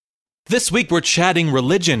This week we're chatting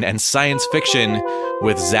religion and science fiction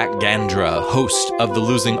with Zach Gandra, host of the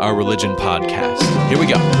Losing Our Religion podcast. Here we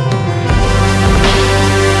go.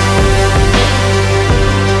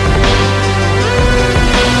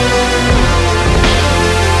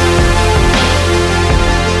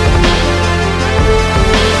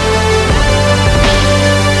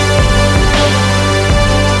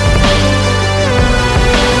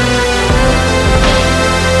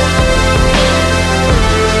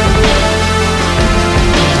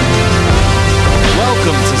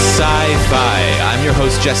 I'm your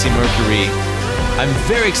host, Jesse Mercury. I'm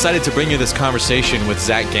very excited to bring you this conversation with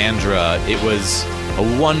Zach Gandra. It was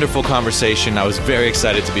a wonderful conversation. I was very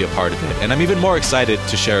excited to be a part of it, and I'm even more excited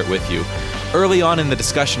to share it with you. Early on in the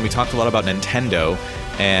discussion, we talked a lot about Nintendo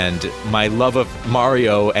and my love of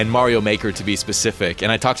Mario and Mario Maker, to be specific.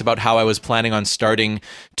 And I talked about how I was planning on starting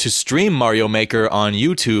to stream Mario Maker on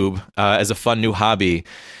YouTube as a fun new hobby.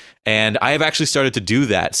 And I have actually started to do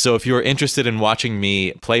that. So if you're interested in watching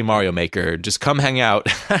me play Mario Maker, just come hang out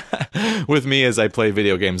with me as I play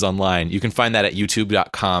video games online. You can find that at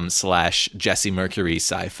youtube.com/Jesse Mercury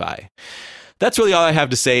Sci-Fi. That's really all I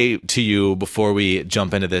have to say to you before we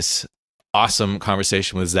jump into this awesome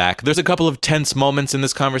conversation with Zach. There's a couple of tense moments in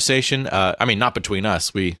this conversation. Not between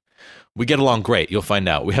us. We get along great. You'll find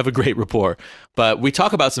out. We have a great rapport. But we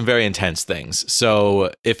talk about some very intense things.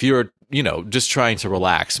 So if you're just trying to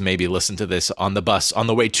relax, maybe listen to this on the bus on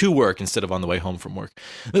the way to work instead of on the way home from work.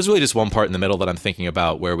 There's really just one part in the middle that I'm thinking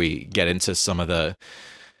about where we get into some of the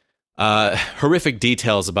horrific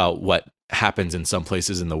details about what happens in some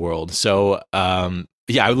places in the world. So, I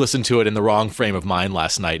listened to it in the wrong frame of mind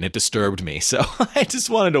last night and it disturbed me. So I just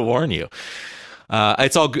wanted to warn you.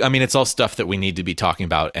 It's all stuff that we need to be talking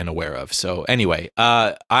about and aware of. So anyway,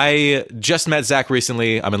 I just met Zach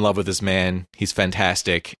recently. I'm in love with this man. He's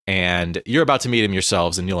fantastic. And you're about to meet him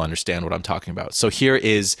yourselves and you'll understand what I'm talking about. So here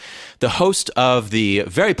is the host of the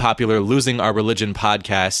very popular Losing Our Religion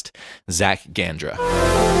podcast, Zach Gandra.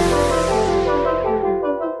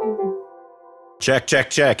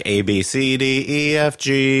 Check. A, B, C, D, E, F,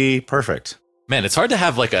 G. Perfect. Man, it's hard to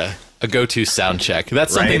have like a go-to sound check.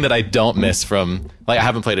 That's something that I don't miss from, I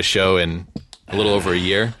haven't played a show in a little over a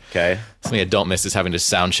year. Okay. Something I don't miss is having to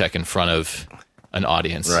sound check in front of an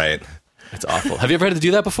audience. Right. It's awful. Have you ever had to do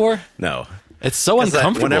that before? No. It's so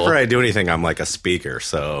uncomfortable. Whenever I do anything, I'm like a speaker,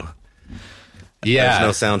 so yeah. There's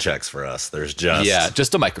no sound checks for us. There's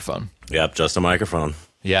just a microphone. Yep, just a microphone.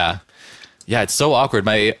 Yeah. Yeah, it's so awkward.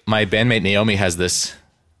 My bandmate Naomi has this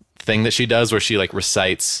thing that she does where she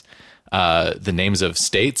recites the names of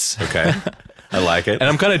states. Okay. I like it. And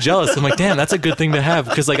I'm kind of jealous. I'm like, damn, that's a good thing to have.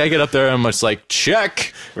 Because I get up there and I'm just like,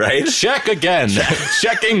 check. Right? Check again.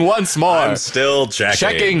 Checking once more. I'm still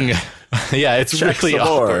checking. Yeah, it's check really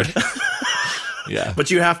awkward. Yeah.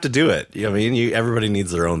 But you have to do it. Everybody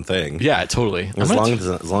needs their own thing. Yeah, totally. As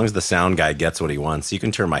long as the sound guy gets what he wants. You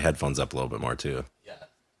can turn my headphones up a little bit more too. Yeah.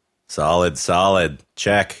 Solid.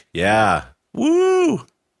 Check. Yeah. Woo!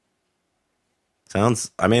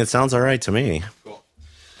 It sounds all right to me. Cool.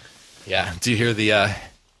 Yeah. Do you hear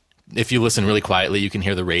if you listen really quietly, you can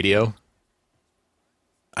hear the radio?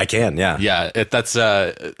 I can, yeah. Yeah, that's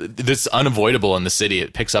unavoidable in the city.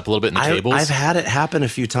 It picks up a little bit in the cables. I've had it happen a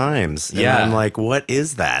few times. And yeah. I'm like, what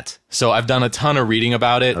is that? So I've done a ton of reading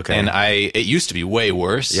about it. Okay. And it used to be way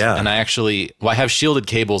worse. Yeah. And I have shielded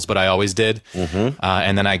cables, but I always did. Mm-hmm.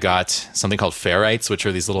 And then I got something called ferrites, which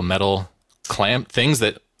are these little metal clamp things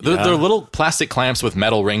that... They're little plastic clamps with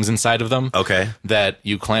metal rings inside of them. Okay. That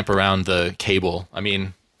you clamp around the cable.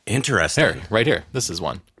 Interesting. Here, right here. This is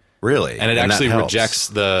one. Really? And it actually rejects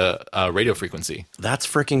the radio frequency. That's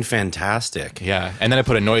freaking fantastic. Yeah. And then I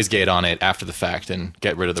put a noise gate on it after the fact and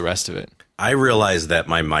get rid of the rest of it. I realized that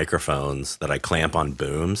my microphones that I clamp on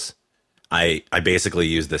booms, I basically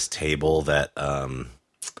use this table that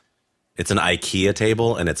it's an IKEA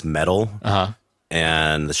table and it's metal. Uh-huh.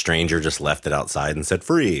 And the stranger just left it outside and said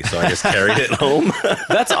free. So I just carried it home.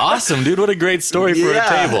 That's awesome, dude. What a great story for a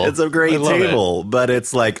table. It's a great table, but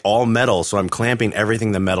it's all metal. So I'm clamping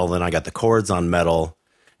everything to metal. Then I got the cords on metal.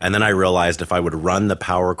 And then I realized if I would run the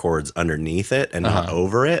power cords underneath it and not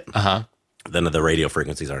over it, then the radio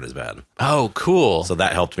frequencies aren't as bad. Oh, cool. So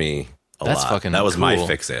that helped me a lot. That's fucking That was cool. my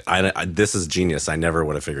fix it. This is genius. I never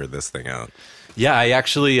would have figured this thing out. Yeah, I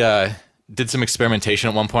actually... did some experimentation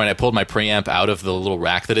at one point. I pulled my preamp out of the little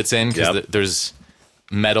rack that it's in because there's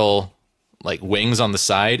metal wings on the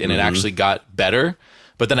side, and it actually got better.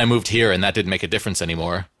 But then I moved here, and that didn't make a difference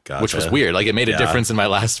anymore, which was weird. It made a difference in my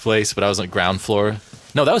last place, but I was on ground floor.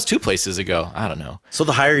 No, that was 2 places ago. I don't know. So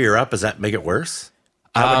the higher you're up, does that make it worse?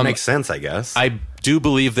 That would make sense, I guess. I do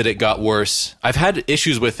believe that it got worse. I've had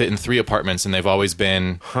issues with it in 3 apartments, and they've always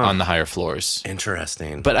been on the higher floors.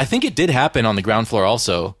 Interesting. But I think it did happen on the ground floor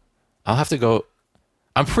also. I'll have to go.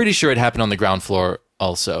 I'm pretty sure it happened on the ground floor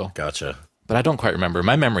also. Gotcha. But I don't quite remember.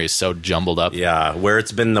 My memory is so jumbled up. Yeah, where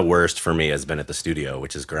it's been the worst for me has been at the studio,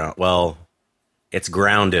 which is ground. Well, it's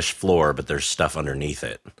groundish floor, but there's stuff underneath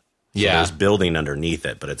it. So there's building underneath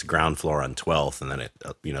it, but it's ground floor on 12th, and then it,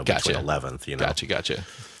 Gotcha. between 11th, Gotcha.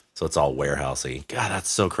 So it's all warehousey. God, that's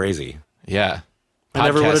so crazy. Yeah. I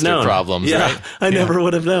never would have known. Problems, yeah, right? I never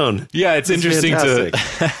would have known. Yeah, it's interesting to...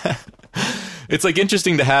 It's like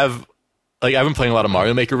interesting to have... Like, I've been playing a lot of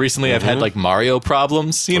Mario Maker recently. I've had like Mario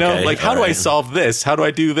problems, you know? Like, how do I solve this? How do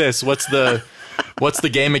I do this? What's the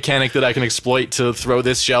game mechanic that I can exploit to throw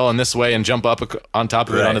this shell in this way and jump up on top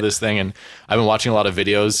of it onto this thing? And I've been watching a lot of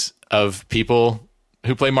videos of people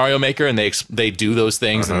who play Mario Maker, and they do those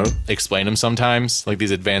things and explain them sometimes, like these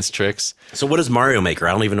advanced tricks. So what is Mario Maker?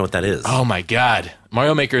 I don't even know what that is. Oh my God.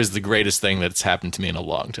 Mario Maker is the greatest thing that's happened to me in a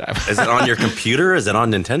long time. Is it on your computer? Is it on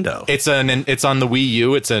Nintendo? It's on the Wii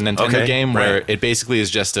U. It's a Nintendo game where it basically is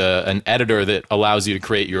just an editor that allows you to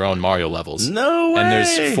create your own Mario levels. No way! And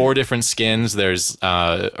there's 4 different skins. There's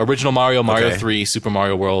original Mario, Mario 3, Super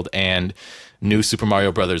Mario World, and New Super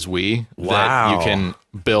Mario Brothers Wii that you can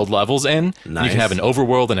build levels in. Nice. You can have an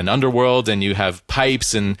overworld and an underworld, and you have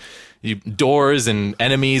pipes and doors and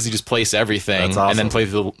enemies. You just place everything and then play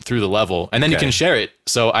through the level, and then you can share it.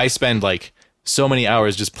 So I spend like so many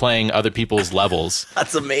hours just playing other people's levels.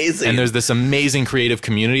 That's amazing. And there's this amazing creative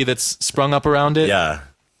community that's sprung up around it. Yeah.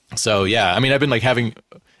 So yeah, I mean, I've been like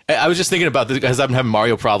I was just thinking about this because I've been having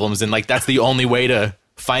Mario problems, and like that's the only way to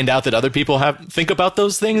find out that other people think about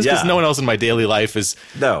those things, because no one else in my daily life is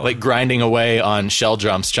like grinding away on shell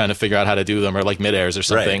jumps trying to figure out how to do them, or like mid-airs or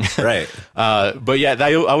something. Right. But yeah,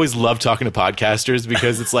 I always love talking to podcasters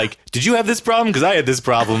because it's like, did you have this problem? Because I had this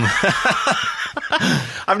problem.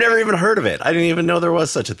 I've never even heard of it. I didn't even know there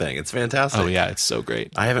was such a thing. It's fantastic. Oh yeah, it's so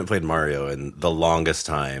great. I haven't played Mario in the longest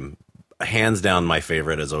time. Hands down, my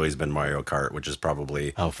favorite has always been Mario Kart, which is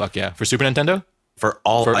probably... Oh, fuck yeah. For Super Nintendo? For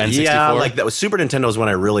N64? Yeah, like that was Super Nintendo was when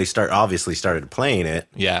I really started playing it.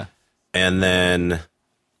 Yeah. And then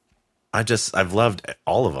I've loved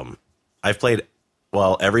all of them. I've played,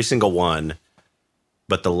 every single one,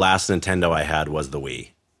 but the last Nintendo I had was the Wii.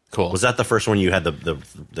 Cool. Was that the first one you had the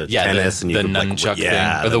tennis and you the could nunchuck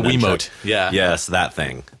thing, or the Wiimote? Yeah. Yes, that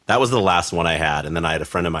thing. That was the last one I had, and then I had a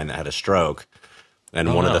friend of mine that had a stroke,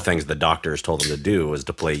 and one of the things the doctors told him to do was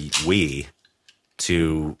to play Wii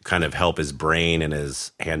to kind of help his brain and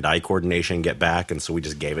his hand-eye coordination get back, and so we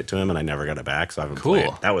just gave it to him, and I never got it back, so I haven't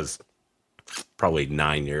played. That was probably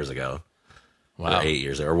 9 years ago. Wow. Or 8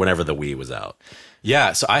 years ago, or whenever the Wii was out.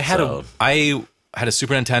 Yeah, so I had a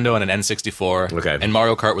Super Nintendo and an N64. Okay. And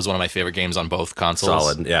Mario Kart was one of my favorite games on both consoles.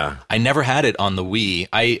 Solid, yeah. I never had it on the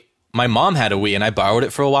Wii. My mom had a Wii, and I borrowed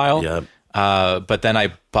it for a while. Yep. But then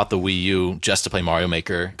I bought the Wii U just to play Mario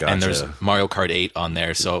Maker. Gotcha. And there's Mario Kart 8 on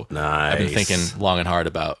there, so nice. I've been thinking long and hard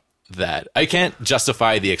about that. I can't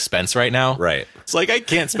justify the expense right now. Right. It's like I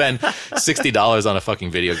can't spend $60 on a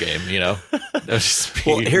fucking video game, you know? Just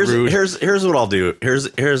here's rude. Here's what I'll do.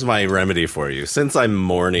 Here's my remedy for you. Since I'm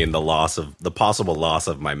mourning the possible loss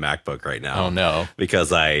of my MacBook right now. Oh no.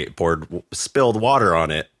 Because I spilled water on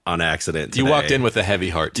it on accident today. You walked in with a heavy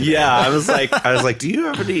heart today. Yeah, I was like, do you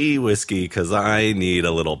have any whiskey? Because I need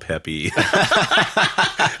a little peppy.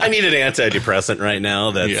 I need an antidepressant right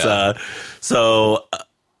now.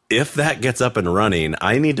 If that gets up and running,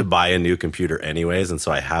 I need to buy a new computer anyways, and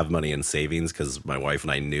so I have money in savings because my wife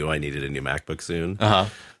and I knew I needed a new MacBook soon.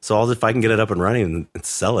 So if I can get it up and running and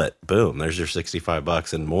sell it, boom, there's your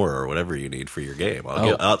 $65 and more, or whatever you need for your game.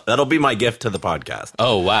 That'll be my gift to the podcast.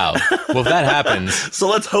 Oh wow! Well, if that happens, so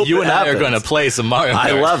let's hope you and I are going to play some Mario Kart.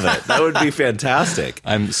 I love it. That would be fantastic.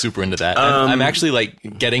 I'm super into that. I'm actually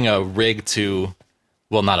like getting a rig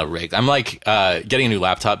not a rig. I'm like getting a new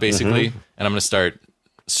laptop basically, and I'm going to start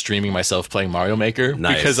streaming myself playing Mario Maker.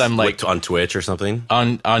 Nice. Because I'm like on Twitch or something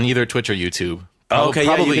on either Twitch or YouTube. Oh, okay,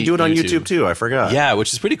 yeah, you can do it on YouTube too. I forgot. Yeah,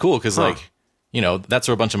 which is pretty cool because that's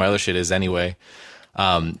where a bunch of my other shit is anyway.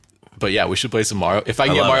 But yeah, we should play some Mario. If I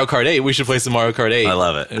can get Mario Kart 8, we should play some Mario Kart 8. I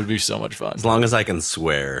love it. It would be so much fun. As long as I can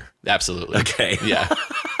swear. Absolutely. Okay. Yeah.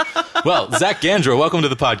 Well, Zach Gandra, welcome to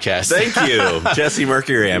the podcast. Thank you. Jesse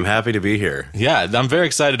Mercury, I'm happy to be here. Yeah, I'm very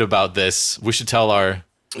excited about this. We should tell our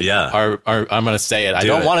I'm going to say it. I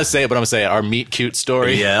don't want to say it, but I'm going to say it. Our meet cute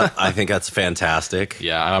story. Yeah, I think that's fantastic.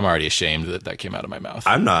 Yeah, I'm already ashamed that came out of my mouth.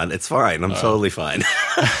 I'm not. It's fine. I'm totally fine.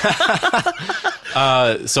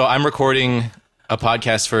 So I'm recording a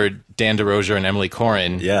podcast for Dan DeRozier and Emily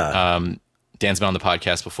Corrin. Yeah. Dan's been on the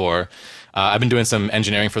podcast before. I've been doing some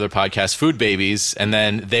engineering for their podcast, Food Babies, and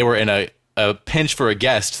then they were in a pinch for a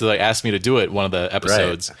guest, so they asked me to do it one of the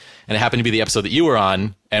episodes. Right. And it happened to be the episode that you were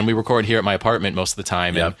on, and we record here at my apartment most of the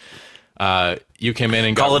time. Yep. And you came in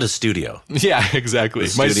and call it a studio. Yeah, exactly.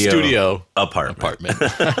 My studio apartment.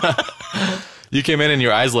 You came in and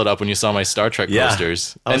your eyes lit up when you saw my Star Trek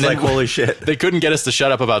posters. I was like, holy shit. They couldn't get us to shut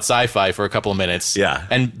up about sci-fi for a couple of minutes. Yeah.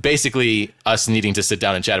 And basically us needing to sit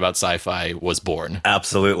down and chat about sci-fi was born.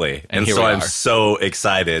 Absolutely. And so I'm so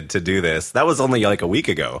excited to do this. That was only like a week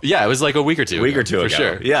ago. Yeah, it was like a week or two ago. For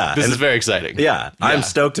sure. Yeah. This is very exciting. Yeah. I'm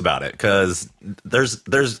stoked about it because there's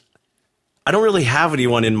I don't really have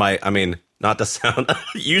anyone in my, I mean, not to sound,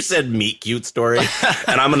 you said meet cute story,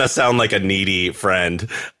 and I'm going to sound like a needy friend.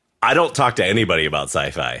 I don't talk to anybody about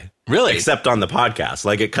sci-fi. Really? Except on the podcast.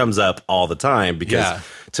 Like, it comes up all the time because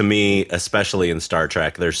to me, especially in Star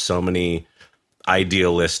Trek, there's so many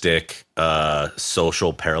idealistic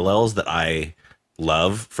social parallels that I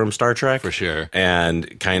love from Star Trek. For sure.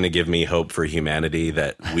 And kind of give me hope for humanity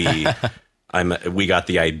that we got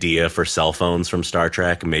the idea for cell phones from Star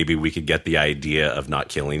Trek. Maybe we could get the idea of not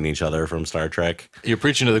killing each other from Star Trek. You're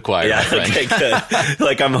preaching to the choir, yeah, my friend. Okay, good.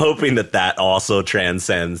 Like, I'm hoping that also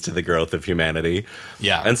transcends to the growth of humanity.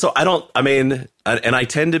 Yeah. And so I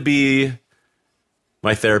tend to be,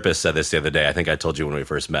 my therapist said this the other day. I think I told you when we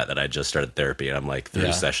first met that I just started therapy, and I'm like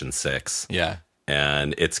through session 6. Yeah.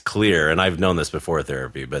 And it's clear, and I've known this before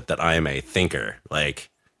therapy, but that I am a thinker. Like,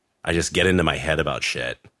 I just get into my head about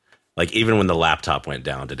shit. Like, even when the laptop went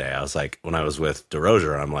down today, I was like, when I was with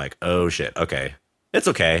DeRozier, I'm like, oh shit, okay. It's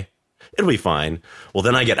okay. It'll be fine. Well,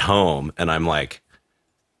 then I get home and I'm like,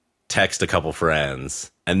 text a couple friends.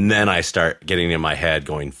 And then I start getting in my head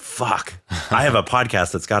going, fuck, I have a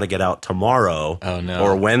podcast that's got to get out tomorrow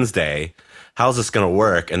or Wednesday. How's this going to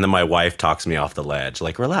work? And then my wife talks me off the ledge.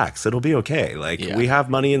 Like, relax, it'll be okay. Like, we have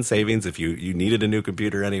money in savings if you needed a new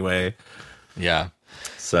computer anyway. Yeah.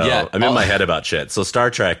 So I'm in my head about shit. So Star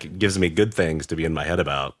Trek gives me good things to be in my head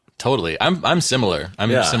about. Totally. I'm similar.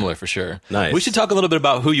 I'm similar for sure. Nice. We should talk a little bit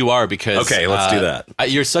about who you are because... Okay, let's do that.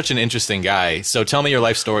 You're such an interesting guy. So tell me your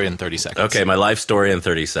life story in 30 seconds. Okay, my life story in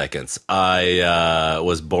 30 seconds. I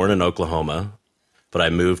was born in Oklahoma, but I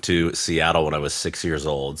moved to Seattle when I was 6 years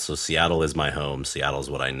old. So Seattle is my home. Seattle is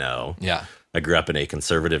what I know. Yeah. I grew up in a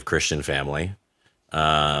conservative Christian family.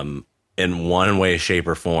 In one way, shape,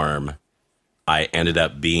 or form, I ended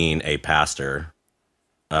up being a pastor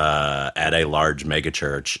at a large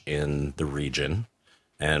megachurch in the region,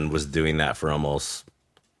 and was doing that for almost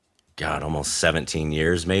 17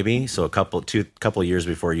 years, maybe. So a couple years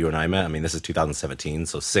before you and I met. I mean, this is 2017,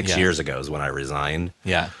 so 6 years ago is when I resigned.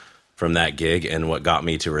 From that gig. And what got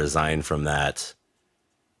me to resign from that,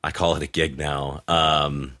 I call it a gig now,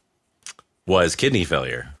 was kidney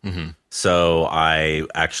failure. Mm-hmm. So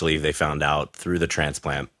they found out through the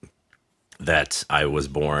transplant that I was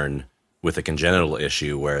born with a congenital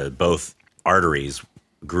issue where both arteries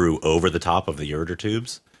grew over the top of the ureter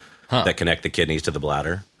tubes that connect the kidneys to the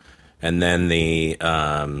bladder. And then the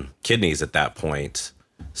kidneys at that point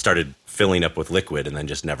started filling up with liquid and then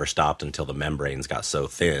just never stopped until the membranes got so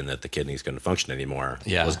thin that the kidneys couldn't function anymore.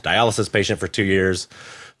 I was a dialysis patient for 2 years.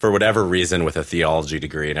 For whatever reason, with a theology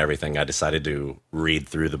degree and everything, I decided to read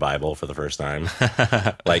through the Bible for the first time,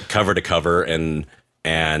 like cover to cover, and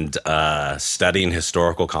studying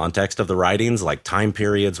historical context of the writings, like time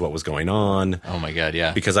periods, what was going on. Oh my God,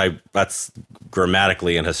 yeah. Because that's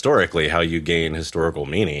grammatically and historically how you gain historical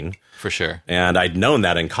meaning. For sure. And I'd known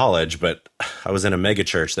that in college, but I was in a mega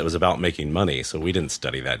church that was about making money, so we didn't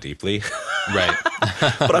study that deeply. Right.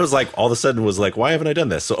 But I was like, all of a sudden was like, why haven't I done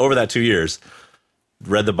this? So over that 2 years,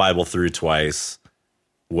 read the Bible through twice,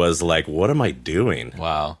 was like, what am I doing?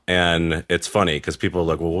 Wow. And it's funny because people are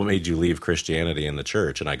like, well, what made you leave Christianity in the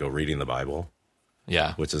church? And I go, reading the Bible.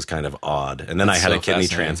 Yeah. Which is kind of odd. And then I had a kidney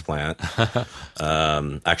transplant.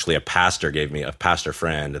 Actually, a pastor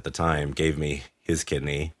friend at the time gave me his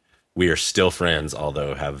kidney. We are still friends,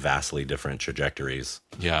 although have vastly different trajectories.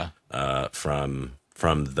 Yeah. From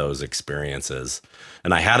those experiences.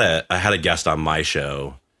 And I had a guest on my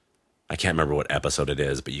show. I can't remember what episode it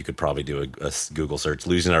is, but you could probably do a Google search,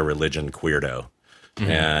 Losing Our Religion Queerdo.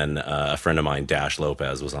 Mm-hmm. And a friend of mine, Dash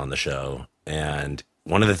Lopez, was on the show. And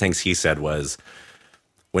one of the things he said was,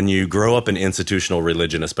 when you grow up in institutional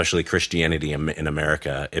religion, especially Christianity in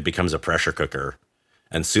America, it becomes a pressure cooker.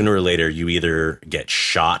 And sooner or later, you either get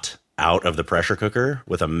shot out of the pressure cooker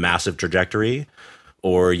with a massive trajectory,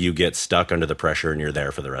 or you get stuck under the pressure and you're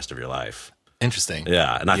there for the rest of your life. Interesting.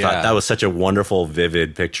 Yeah. And I thought that was such a wonderful,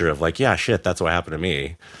 vivid picture of like, yeah, shit, that's what happened to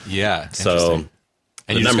me. Yeah. So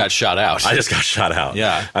And you just got shot out. I just got shot out.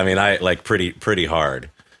 Yeah. I mean, I like pretty hard.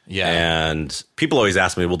 Yeah. And people always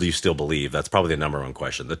ask me, well, do you still believe? That's probably the number one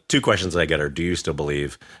question. The two questions I get are, do you still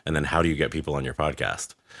believe? And then how do you get people on your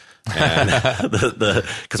podcast? And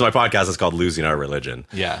because my podcast is called Losing Our Religion.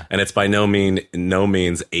 Yeah. And it's by no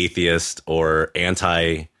means atheist or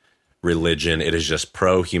anti-religion. It is just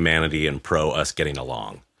pro-humanity and pro us getting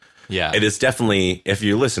along. Yeah. It is definitely, if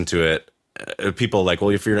you listen to it, people are like,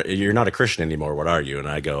 well, if you're not a Christian anymore, what are you? And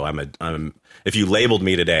I go, if you labeled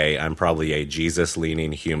me today, I'm probably a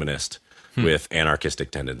Jesus-leaning humanist with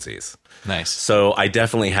anarchistic tendencies. Nice. So I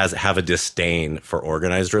definitely have a disdain for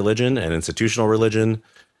organized religion and institutional religion,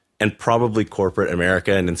 and probably corporate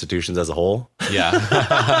America and institutions as a whole. Yeah.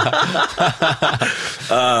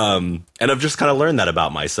 And I've just kind of learned that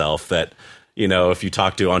about myself, that, you know, if you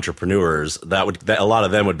talk to entrepreneurs, that a lot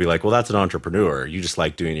of them would be like, well, that's an entrepreneur. You just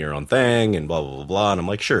like doing your own thing and blah, blah, blah, blah. And I'm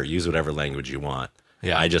like, sure, use whatever language you want.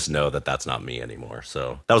 Yeah. I just know that that's not me anymore.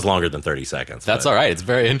 So that was longer than 30 seconds. That's all right. It's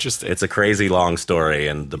very interesting. It's a crazy long story.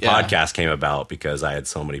 And the podcast came about because I had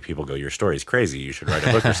so many people go, your story's crazy. You should write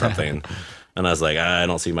a book or something. And I was like, I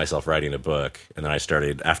don't see myself writing a book. And then I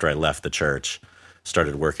started, after I left the church,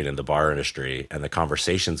 started working in the bar industry. And the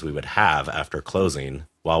conversations we would have after closing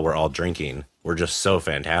while we're all drinking were just so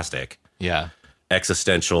fantastic. Yeah.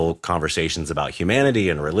 Existential conversations about humanity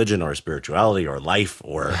and religion or spirituality or life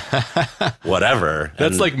or whatever.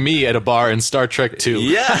 That's like me at a bar in Star Trek 2.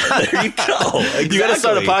 Yeah, there you go. Exactly. You got to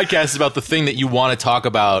start a podcast about the thing that you want to talk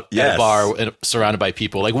about at a bar surrounded by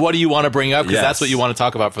people. Like, what do you want to bring up? Because that's what you want to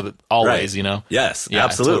talk about for always, you know? Yes, yeah,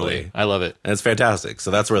 absolutely. Totally. I love it. And it's fantastic.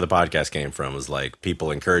 So that's where the podcast came from, was like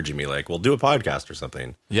people encouraging me, like, well, do a podcast or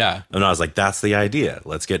something. Yeah. And I was like, that's the idea.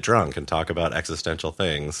 Let's get drunk and talk about existential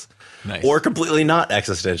things. Nice. Or completely not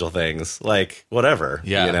existential things, like whatever,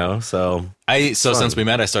 you know? So since we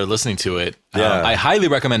met, I started listening to it. Yeah. I highly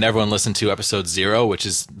recommend everyone listen to episode 0, which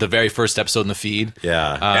is the very first episode in the feed.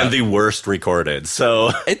 Yeah. And the worst recorded. So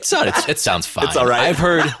it sounds fine. It's all right.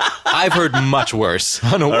 I've heard much worse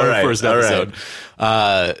on a first episode.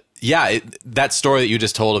 Right. That story that you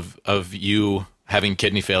just told of you having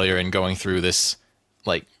kidney failure and going through this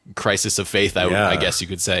like crisis of faith, I guess you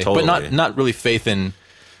could say, totally. But not really faith in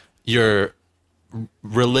your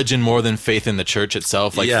religion more than faith in the church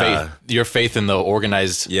itself, like your faith in the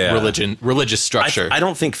organized religious structure. I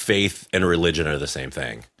don't think faith and religion are the same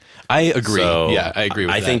thing. I agree. So I agree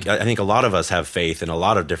with that. I think a lot of us have faith in a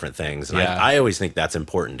lot of different things, and I always think that's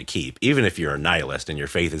important to keep, even if you're a nihilist and your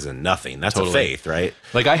faith is in nothing. That's a faith, right?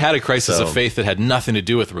 Like I had a crisis of faith that had nothing to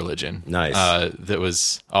do with religion. Nice. That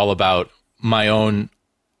was all about my own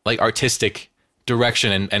like artistic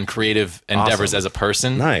direction and creative endeavors as a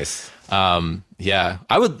person. Nice.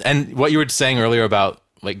 I would, and what you were saying earlier about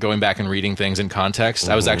like going back and reading things in context.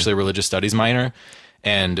 I was actually a religious studies minor,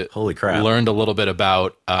 and holy crap, learned a little bit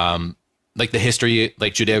about like the history,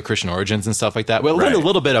 like Judeo-Christian origins and stuff like that. Well, learned a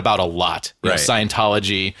little bit about a lot, you know,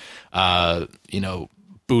 Scientology,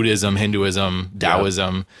 Buddhism, Hinduism,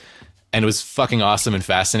 Taoism. And it was fucking awesome and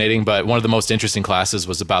fascinating. But one of the most interesting classes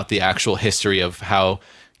was about the actual history of how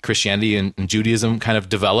Christianity and Judaism kind of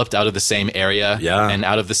developed out of the same area and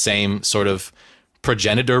out of the same sort of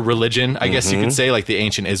progenitor religion, I guess you could say, like the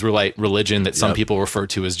ancient Israelite religion that some people refer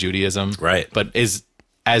to as Judaism, right? But is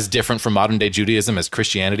as different from modern day Judaism as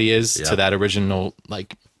Christianity is to that original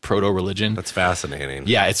like proto religion. That's fascinating.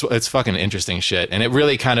 Yeah, it's fucking interesting shit, and it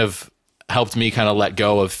really kind of helped me kind of let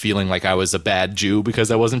go of feeling like I was a bad Jew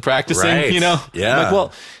because I wasn't practicing, you know? Yeah. Like,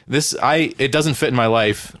 well, it doesn't fit in my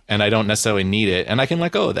life and I don't necessarily need it, and I can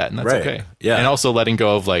let go of that, and that's okay. Yeah. And also letting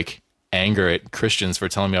go of like anger at Christians for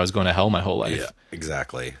telling me I was going to hell my whole life. Yeah,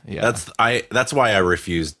 exactly. Yeah. That's why I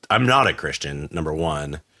refused. I'm not a Christian, number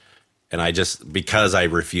one. And because I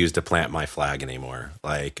refuse to plant my flag anymore.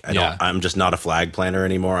 Like I'm just not a flag planter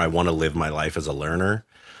anymore. I want to live my life as a learner.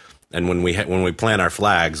 And when we plant our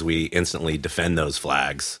flags, we instantly defend those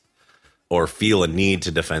flags or feel a need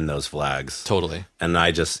to defend those flags. Totally.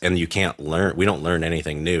 And you can't learn. We don't learn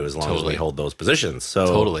anything new as long as we hold those positions.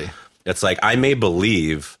 So it's like, I may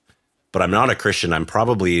believe, but I'm not a Christian. I'm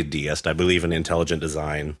probably a deist. I believe in intelligent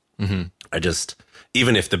design. Mm-hmm.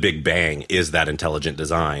 Even if the Big Bang is that intelligent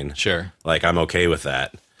design, sure, like I'm okay with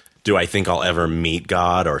that. Do I think I'll ever meet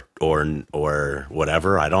God or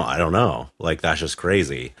whatever? I don't know. Like, that's just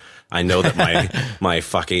crazy. I know that my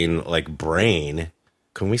fucking like brain.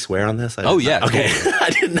 Can we swear on this? Yeah. Okay. Totally. I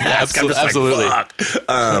didn't ask. I'm just absolutely. like,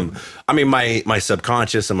 fuck. I mean, my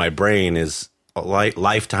subconscious and my brain is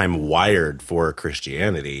lifetime wired for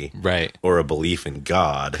Christianity, Right. or a belief in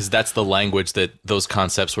God. Because that's the language that those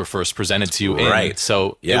concepts were first presented to you in. Right.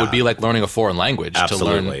 So it Yeah. would be like learning a foreign language to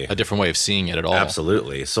Absolutely. learn a different way of seeing it at all.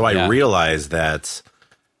 Absolutely. So I Yeah. realized that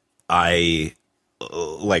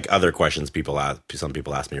like other questions some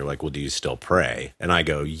people ask me are like, well, do you still pray? And I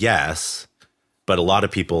go, yes. But a lot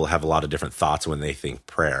of people have a lot of different thoughts when they think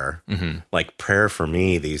prayer. Mm-hmm. Like prayer for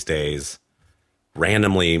me these days,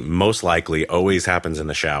 randomly, most likely always happens in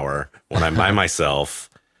the shower when I'm by myself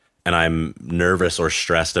and I'm nervous or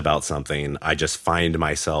stressed about something. I just find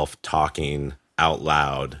myself talking out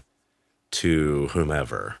loud to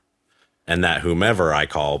whomever. And that whomever I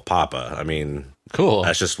call Papa. I mean, Cool.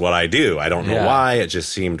 that's just what I do. I don't know Yeah. why. It just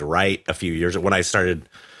seemed right a few years when I started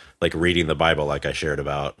like reading the Bible, like I shared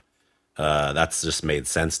about. That's just made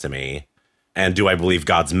sense to me. And do I believe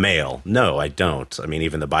God's male? No, I don't. I mean,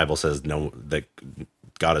 even the Bible says no, that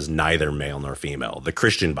God is neither male nor female. The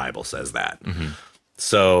Christian Bible says that. Mm-hmm.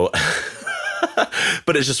 So,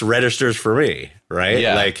 but it just registers for me, right?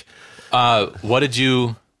 Yeah. Like, What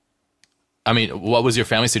was your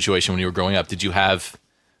family situation when you were growing up? Did you have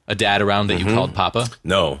a dad around that you called Papa?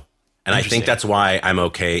 no. And I Interesting. think that's why I'm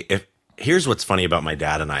okay. Here's what's funny about my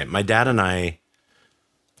dad and I. My dad and I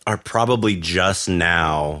are probably just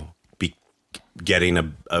now getting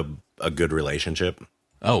a good relationship.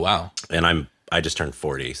 Oh, wow. And I just turned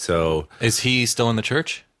 40. So Is he still in the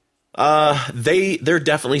church? they're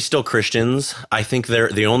definitely still Christians. I think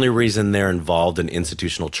the only reason they're involved in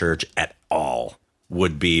institutional church at all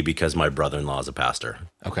would be because my brother-in-law is a pastor.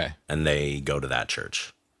 Okay. And they go to that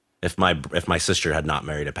church. If my sister had not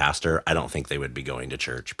married a pastor, I don't think they would be going to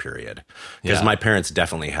church, period. Because Yeah. my parents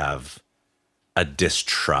definitely have a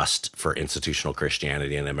distrust for institutional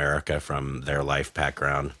Christianity in America from their life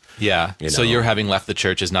background. Yeah. You So know. you're having left the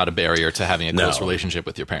church is not a barrier to having a close No. relationship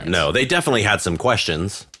with your parents. No, they definitely had some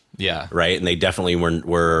questions, Yeah. right? And they definitely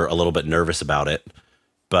were a little bit nervous about it,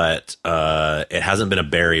 but it hasn't been a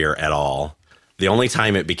barrier at all. The only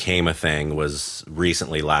time it became a thing was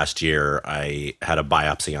recently last year. I had a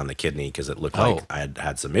biopsy on the kidney because it looked like I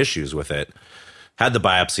had some issues with it. Had the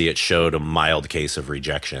biopsy, it showed a mild case of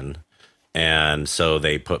rejection. And so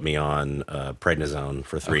they put me on prednisone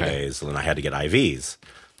for 3 days, and then I had to get IVs.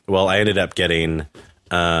 Well, I ended up getting,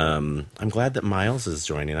 I'm glad that Miles is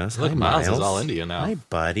joining us. Look, Hi, Miles is all into you now. Hi,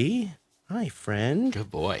 buddy. Hi, friend. Good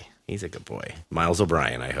boy. He's a good boy. Miles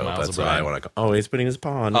O'Brien, I hope. Miles That's what O'Brien. I want to call. Oh, he's putting his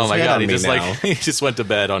paw on. Oh his my head God. on He me just now. he just went to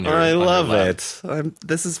bed on your I on your love lap. it.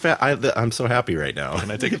 This is I'm so happy right now.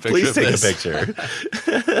 Can I take a picture Please of take this? a picture.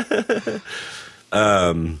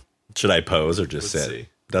 Should I pose or just Let's sit? see.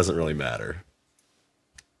 Doesn't really matter.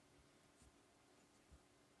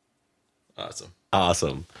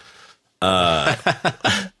 Awesome.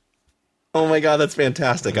 Oh my God, that's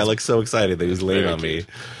fantastic. I look so excited that he was laying very on me. cute.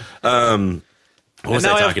 What was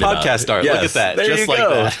now I I have talking about? podcast art. Look at that. There Just you like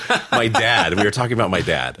go. that. My dad. We were talking about my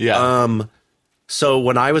dad. Yeah. So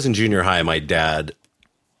when I was in junior high, my dad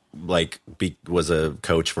was a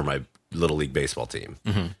coach for my little league baseball team,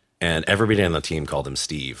 and everybody on the team called him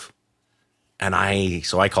Steve. And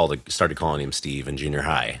started calling him Steve in junior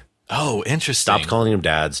high. Oh, interesting. Stopped calling him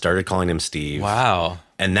Dad, started calling him Steve. Wow.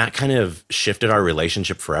 And that kind of shifted our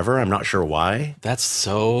relationship forever. I'm not sure why. That's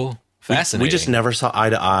so fascinating. We just never saw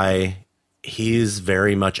eye to eye. He's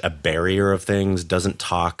very much a barrier of things, doesn't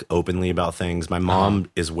talk openly about things. My mom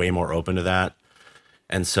is way more open to that.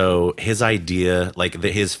 And so his idea,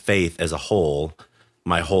 his faith as a whole,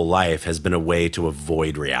 my whole life has been a way to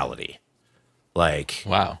avoid reality.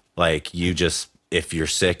 Wow. If you're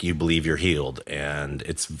sick, you believe you're healed. And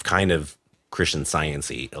it's kind of Christian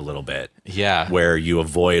science-y a little bit. Yeah. Where you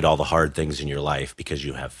avoid all the hard things in your life because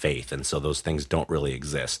you have faith. And so those things don't really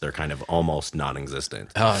exist. They're kind of almost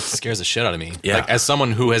non-existent. Oh, it scares the shit out of me. Yeah. Like, as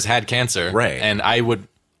someone who has had cancer, Right. And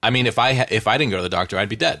if I didn't go to the doctor, I'd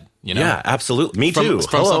be dead. You know? Yeah, absolutely. Me too.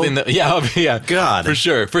 From something that, yeah, God. for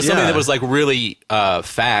sure, for something Yeah. that was like really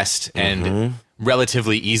fast and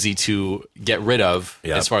relatively easy to get rid of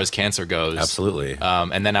Yep. as far as cancer goes. Absolutely.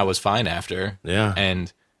 And then I was fine after. Yeah.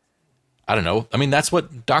 And I don't know. I mean, that's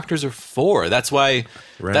what doctors are for. That's why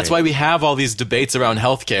we have all these debates around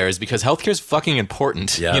healthcare, is because healthcare is fucking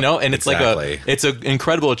important, Yeah, you know? And it's exactly. it's an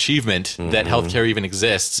incredible achievement that healthcare even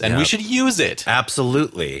exists, and we Yep. should use it.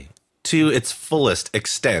 Absolutely. To its fullest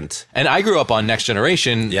extent. And I grew up on Next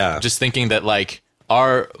Generation, Yeah. just thinking that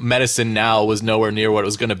our medicine now was nowhere near what it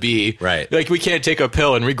was going to be. Right. Like, we can't take a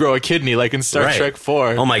pill and regrow a kidney like in Star Trek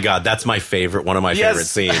 4. Oh my God, that's my favorite, one of my favorite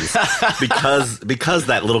scenes. because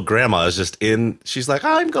that little grandma is just she's like,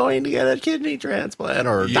 I'm going to get a kidney transplant,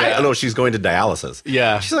 or no, she's going to dialysis.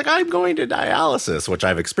 Yeah. She's like, I'm going to dialysis, which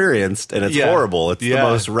I've experienced, and it's horrible. It's the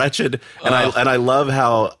most wretched, and I love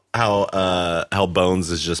how Bones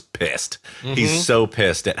is just pissed. He's so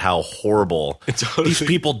pissed at how horrible these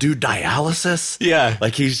people do dialysis. Yeah.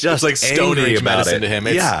 Like, he's just like Stone Age medicine to him.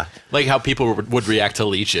 It's yeah. like how people would react to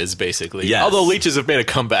leeches, basically. Yes. Although leeches have made a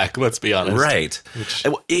comeback, let's be honest. Right.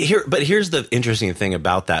 But here's the interesting thing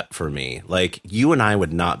about that for me. Like, you and I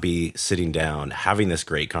would not be sitting down having this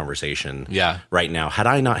great conversation right now had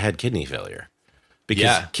I not had kidney failure.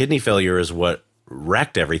 Because kidney failure is what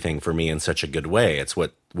wrecked everything for me in such a good way. It's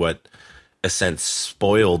what a sense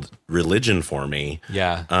spoiled religion for me.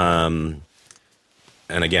 Yeah. And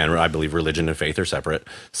again, I believe religion and faith are separate.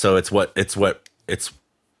 So it's what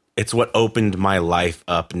opened my life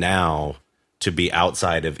up now to be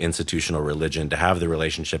outside of institutional religion, to have the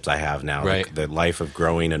relationships I have now, right. the life of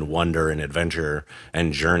growing and wonder and adventure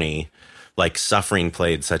and journey. Like, suffering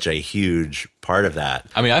played such a huge part of that.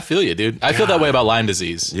 I mean, I feel you, dude. I feel that way about Lyme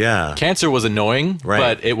disease. Yeah. Cancer was annoying,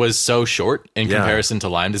 but it was so short in comparison to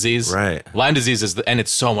Lyme disease. Right. Lyme disease and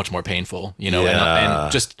it's so much more painful,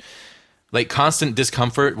 and just like constant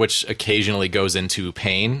discomfort, which occasionally goes into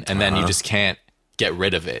pain, and then you just can't get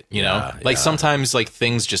rid of it, Like, sometimes, like,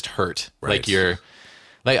 things just hurt. Right.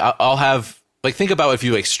 Like, I'll have... Like, think about if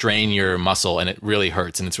you, like, strain your muscle and it really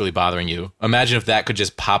hurts and it's really bothering you. Imagine if that could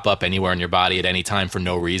just pop up anywhere in your body at any time for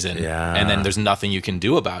no reason. Yeah. And then there's nothing you can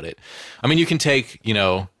do about it. I mean, you can take,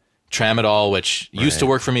 Tramadol, which used to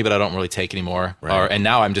work for me, but I don't really take anymore. Right. And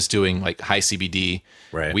now I'm just doing, like, high CBD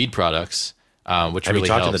weed products, which Have really helps. you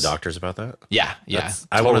talked to the doctors about that? Yeah.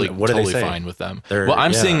 What do they say? Fine with them. Well,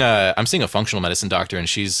 I'm seeing a functional medicine doctor, and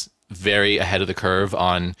she's very ahead of the curve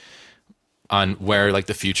on where, like,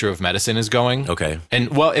 the future of medicine is going. Okay. And,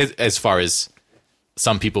 well, as far as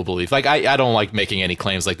some people believe. Like, I don't like making any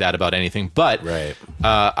claims like that about anything, but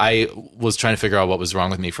I was trying to figure out what was wrong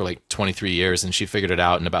with me for, like, 23 years, and she figured it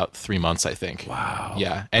out in about 3 months, I think. Wow.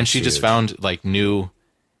 Yeah. And she just found, like, new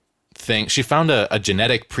things. She found a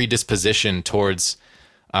genetic predisposition towards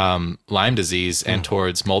Lyme disease and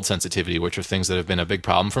towards mold sensitivity, which are things that have been a big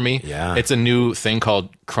problem for me. Yeah. It's a new thing called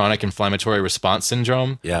chronic inflammatory response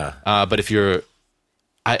syndrome. Yeah. But if you're,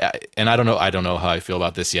 I don't know how I feel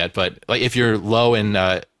about this yet, but, like, if you're low in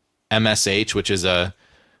MSH, which is a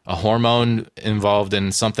hormone involved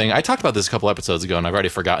in something. I talked about this a couple episodes ago, and I've already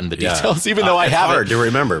forgotten the details, even though I have it. It's hard to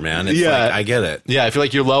remember, man. It's like, I get it. Yeah, if you're,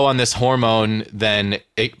 like, you're low on this hormone, then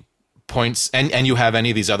it points, and you have any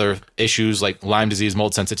of these other issues like Lyme disease,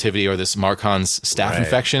 mold sensitivity, or this Marcon's staph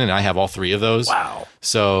infection, and I have all 3 of those. Wow.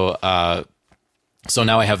 So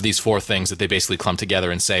now I have these 4 things that they basically clump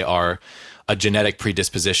together and say are a genetic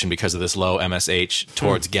predisposition because of this low MSH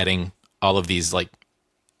towards getting all of these, like,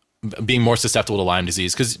 being more susceptible to Lyme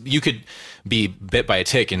disease, because you could be bit by a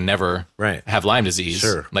tick and never have Lyme disease.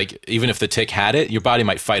 Sure. Like, even if the tick had it, your body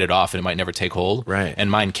might fight it off and it might never take hold. Right.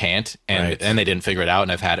 And mine can't. And they didn't figure it out.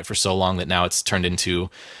 And I've had it for so long that now it's turned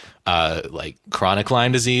into like chronic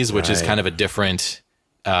Lyme disease, which is kind of a different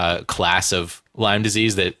class of Lyme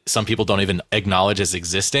disease that some people don't even acknowledge as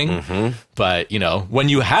existing. Mm-hmm. But, when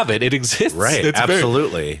you have it, it exists. Right. It's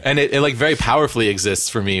absolutely. And it like very powerfully exists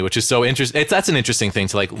for me, which is so interesting. That's an interesting thing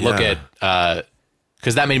to, like, look at,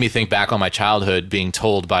 because that made me think back on my childhood being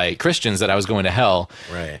told by Christians that I was going to hell.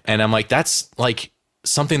 Right. And I'm like, that's, like,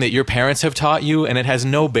 something that your parents have taught you, and it has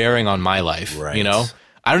no bearing on my life. Right.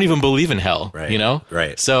 I don't even believe in hell. Right.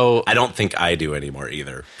 Right. So I don't think I do anymore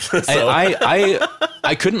either. So.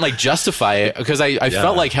 I couldn't, like, justify it because I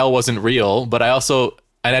felt like hell wasn't real, but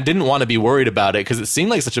I didn't want to be worried about it because it seemed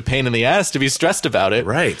like such a pain in the ass to be stressed about it.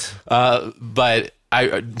 Right. But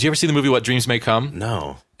do you ever see the movie What Dreams May Come?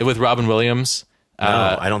 No. With Robin Williams?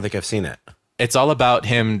 No, I don't think I've seen it. It's all about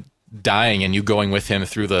him dying and you going with him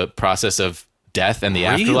through the process of death and the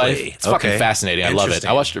afterlife. It's fucking fascinating. I love it.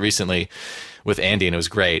 I watched it recently with Andy and it was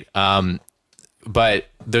great. But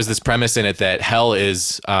there's this premise in it that hell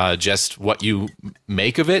is just what you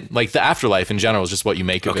make of it. Like, the afterlife in general is just what you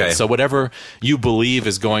make of it. So whatever you believe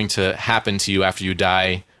is going to happen to you after you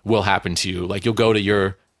die will happen to you. Like, you'll go to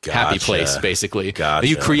your happy place, basically.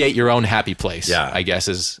 You create your own happy place, I guess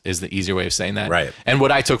is the easier way of saying that. Right. And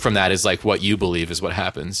what I took from that is, like, what you believe is what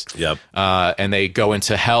happens. Yep. And they go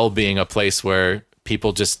into hell being a place where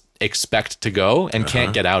people just expect to go and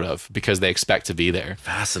can't get out of because they expect to be there.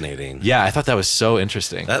 Fascinating. Yeah, I thought that was so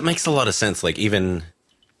interesting. That makes a lot of sense. Like, even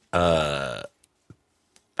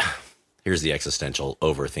here's the existential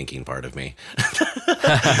overthinking part of me,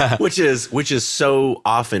 which is so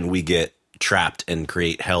often we get trapped and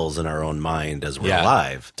create hells in our own mind as we're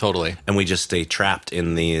alive. Totally. And we just stay trapped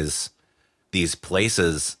in these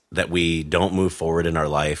places that we don't move forward in our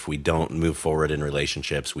life. We don't move forward in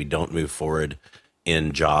relationships. We don't move forward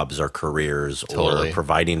in jobs or careers or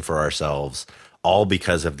providing for ourselves, all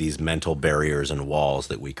because of these mental barriers and walls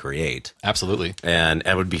that we create. Absolutely. And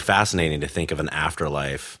it would be fascinating to think of an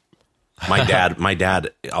afterlife. My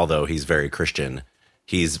dad, although he's very Christian,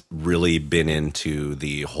 he's really been into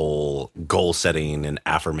the whole goal setting and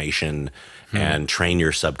affirmation and train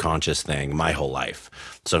your subconscious thing my whole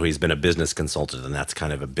life. So he's been a business consultant, and that's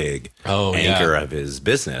kind of a big anchor of his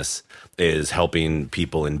business, is helping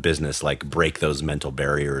people in business like break those mental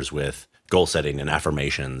barriers with goal setting and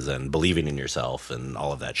affirmations and believing in yourself and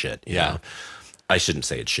all of that shit. You know? I shouldn't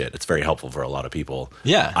say it's shit. It's very helpful for a lot of people.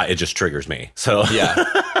 Yeah. It just triggers me. So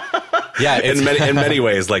yeah, in many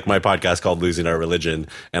ways, like my podcast called Losing Our Religion,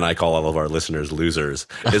 and I call all of our listeners losers,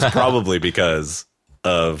 is probably because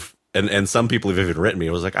of, and some people have even written me,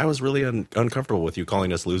 it was like, I was really uncomfortable with you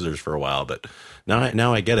calling us losers for a while, but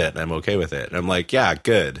now I get it, and I'm okay with it. And I'm like, yeah,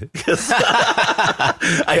 good.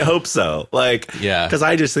 I hope so. Like, because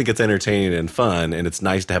I just think it's entertaining and fun, and it's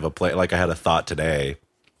nice to have a play. Like I had a thought today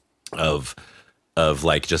of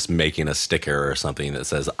like just making a sticker or something that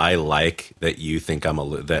says, I like that you think I'm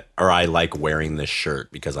or I like wearing this shirt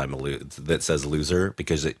because I'm that says loser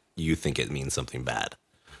because you think it means something bad.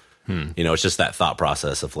 You know, it's just that thought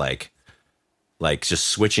process of like just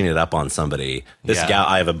switching it up on somebody. This gal,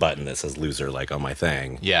 I have a button that says loser, like on my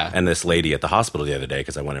thing. Yeah. And this lady at the hospital the other day,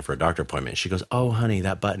 because I went in for a doctor appointment, she goes, oh, honey,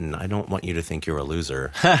 that button, I don't want you to think you're a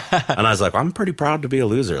loser. And I was like, I'm pretty proud to be a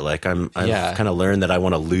loser. Like I've kind of learned that I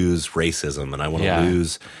want to lose racism and I want to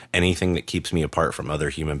lose anything that keeps me apart from other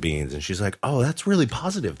human beings. And she's like, oh, that's really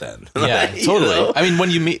positive then. Yeah, totally. Know? I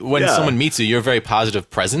mean, when someone meets you, you're a very positive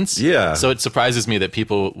presence. Yeah. So it surprises me that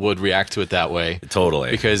people would react to it that way. Totally.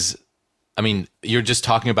 Because I mean, you're just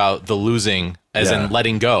talking about the losing as in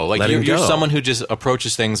letting go. Like you're someone who just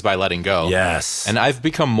approaches things by letting go. Yes. And I've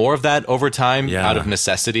become more of that over time out of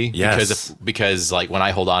necessity. Yes. Because like when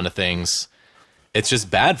I hold on to things, it's just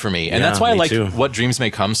bad for me. And that's why I like What Dreams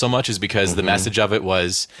May Come so much, is because the message of it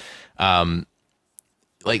was like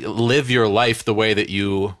live your life the way that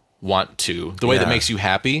you want to, the way that makes you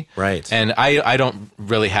happy. Right. And I don't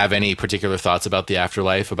really have any particular thoughts about the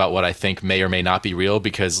afterlife, about what I think may or may not be real,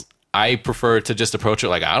 because I prefer to just approach it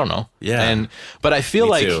like, I don't know. Yeah. But I feel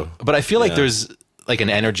like too. There's like an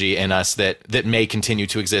energy in us that may continue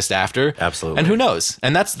to exist after. Absolutely. And who knows?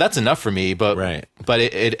 And that's enough for me. But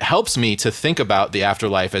it helps me to think about the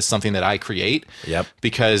afterlife as something that I create. Yep.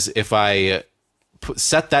 Because if I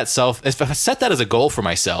set that as a goal for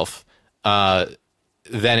myself,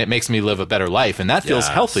 then it makes me live a better life, and that feels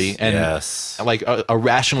healthy and like a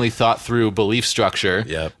rationally thought through belief structure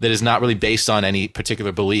that is not really based on any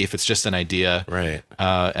particular belief. It's just an idea, right?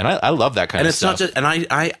 And I love that kind of stuff. Not just, and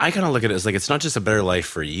I kind of look at it as like, it's not just a better life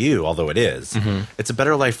for you, although it is. It's a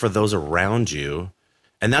better life for those around you.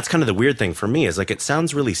 And that's kind of the weird thing for me, is like, it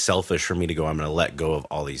sounds really selfish for me to go, I'm going to let go of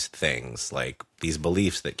all these things, like these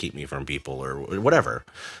beliefs that keep me from people or whatever.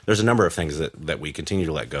 There's a number of things that we continue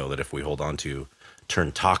to let go, that if we hold on to,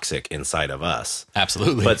 turn toxic inside of us.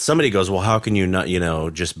 Absolutely. But somebody goes, well, how can you not,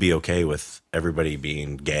 just be okay with everybody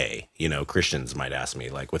being gay? Christians might ask me,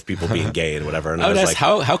 like, with people being gay and whatever. And I would ask, like,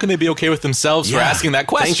 how can they be okay with themselves for asking that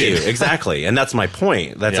question? Thank you. Exactly. And that's my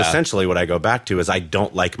point. That's essentially what I go back to, is I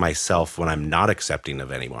don't like myself when I'm not accepting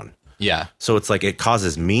of anyone. Yeah. So it's like, it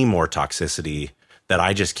causes me more toxicity that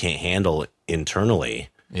I just can't handle internally.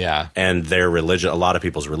 Yeah. And their religion, a lot of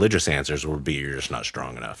people's religious answers would be, you're just not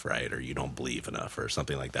strong enough, right? Or you don't believe enough, or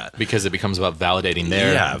something like that. Because it becomes about validating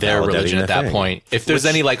their religion at that point. If there's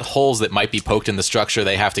any like holes that might be poked in the structure,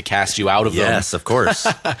 they have to cast you out of them. Yes, of course.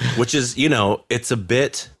 Which is, it's a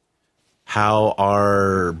bit how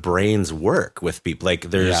our brains work with people.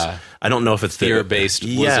 Like there's, I don't know if it's fear-based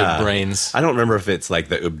lizard brains. I don't remember if it's like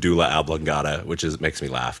the Abdullah Oblongata, which makes me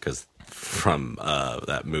laugh because from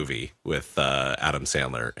that movie with Adam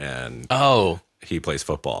Sandler, and he plays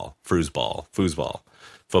football, foosball,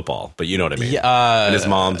 football, but you know what I mean. And his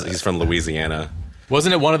mom's, he's from Louisiana.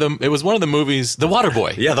 Wasn't it one of them? It was one of the movies, The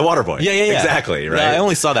Waterboy. Yeah, The Waterboy. Yeah. Exactly, right? Yeah, I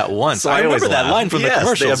only saw that once. So I remember that line from the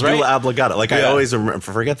commercials, the Abdullah Oblongata. Like, I always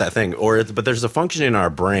forget that thing. But there's a function in our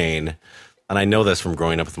brain, and I know this from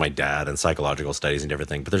growing up with my dad and psychological studies and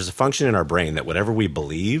everything, but there's a function in our brain that whatever we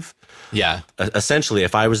believe, essentially,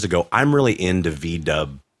 if I was to go, I'm really into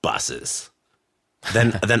VW buses,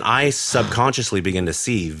 then I subconsciously begin to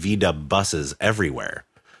see VW buses everywhere.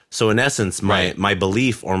 So in essence, my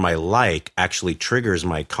belief or my like actually triggers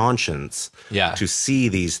my conscience to see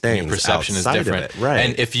these things. Your perception is different. Of it. Right.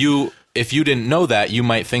 And if you didn't know that, you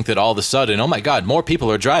might think that all of a sudden, oh my God, more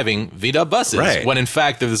people are driving VW buses. Right. When in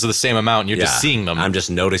fact, there's the same amount and you're just seeing them. I'm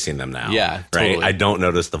just noticing them now. Yeah, right. totally. I don't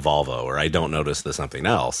notice the Volvo or I don't notice the something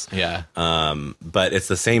else. Yeah. But it's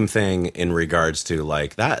the same thing in regards to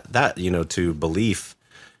like that, to belief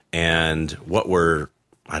and what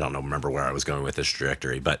I don't remember where I was going with this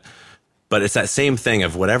trajectory, but it's that same thing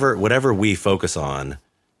of whatever we focus on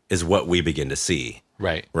is what we begin to see.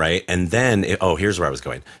 Right. Right. And then, here's where I was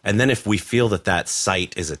going. And then if we feel that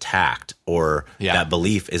sight is attacked or that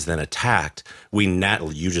belief is then attacked,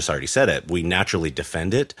 you just already said it, we naturally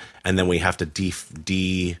defend it. And then we have to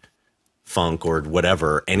defunk or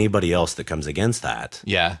whatever, anybody else that comes against that.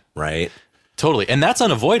 Yeah. Right. Totally. And that's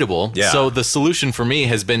unavoidable. Yeah. So the solution for me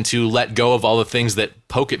has been to let go of all the things that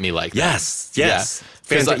poke at me like that. Yes.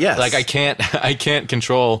 Because like I can't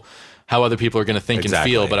control how other people are going to think and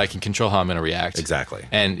feel, but I can control how I'm going to react. Exactly.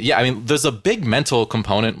 And I mean, there's a big mental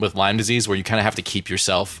component with Lyme disease where you kind of have to keep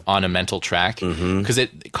yourself on a mental track because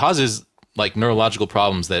it causes like neurological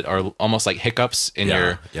problems that are almost like hiccups in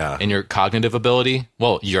your cognitive ability.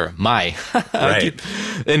 Well, in my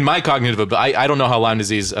cognitive ability. I don't know how Lyme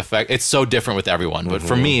disease it's so different with everyone, but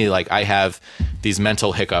for me, like I have these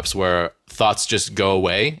mental hiccups where thoughts just go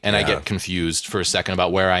away and I get confused for a second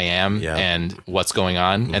about where I am and what's going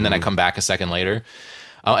on. And then I come back a second later.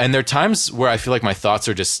 And there are times where I feel like my thoughts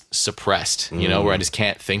are just suppressed, where I just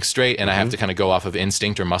can't think straight and I have to kind of go off of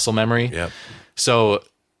instinct or muscle memory. Yep. So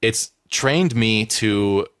it's trained me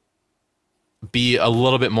to be a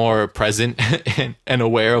little bit more present and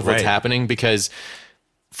aware of what's happening because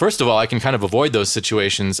first of all, I can kind of avoid those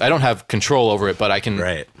situations. I don't have control over it, but I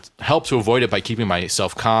can help to avoid it by keeping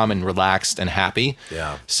myself calm and relaxed and happy.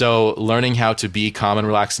 Yeah. So learning how to be calm and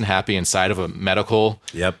relaxed and happy inside of a medical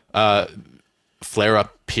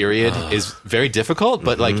flare-up period is very difficult,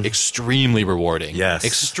 but like extremely rewarding. Yes.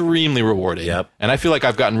 Extremely rewarding. Yep. And I feel like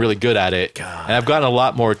I've gotten really good at it. God. And I've gotten a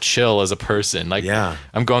lot more chill as a person. Like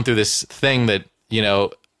I'm going through this thing that,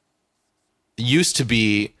 used to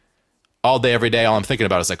be all day, every day, all I'm thinking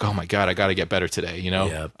about is like, oh my God, I got to get better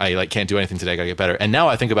today. I like can't do anything today. I got to get better. And now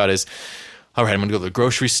I think about is, all right, I'm going to go to the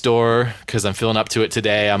grocery store because I'm feeling up to it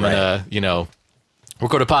today. I'm going to,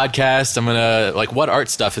 record a podcast. I'm going to like, what art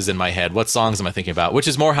stuff is in my head? What songs am I thinking about? Which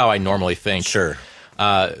is more how I normally think. Sure.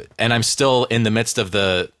 And I'm still in the midst of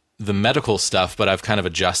the medical stuff, but I've kind of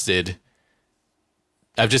adjusted.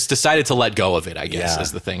 I've just decided to let go of it, I guess,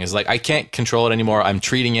 is the thing. Is like, I can't control it anymore. I'm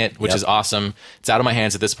treating it, which is awesome. It's out of my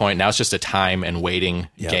hands at this point. Now it's just a time and waiting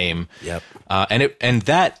game. Yep. And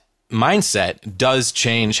that mindset does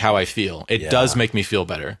change how I feel. It does make me feel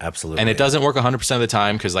better. Absolutely. And it doesn't work 100% of the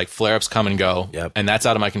time because like flare-ups come and go, and that's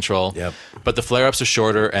out of my control. Yep. But the flare-ups are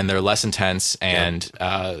shorter and they're less intense and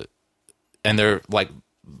they're like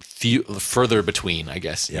further between, I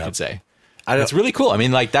guess you could say. It's really cool. I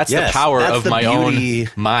mean, like that's the power of my own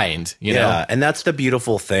mind, you know? And that's the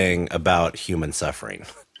beautiful thing about human suffering,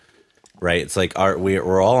 right? It's like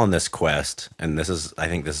we're all on this quest, and I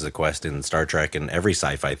think this is a quest in Star Trek and every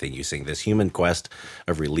sci-fi thing you see, this human quest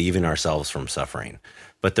of relieving ourselves from suffering.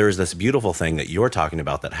 But there's this beautiful thing that you're talking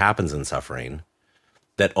about that happens in suffering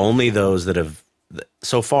that only those that have,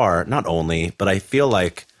 so far, not only, but I feel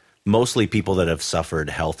like mostly people that have suffered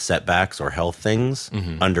health setbacks or health things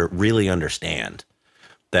really understand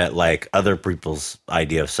that like other people's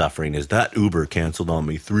idea of suffering is that Uber canceled on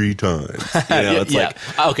me 3 times. It's like,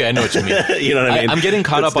 okay, I know what you mean. You know what I mean? I'm getting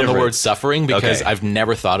caught up on the word suffering because I've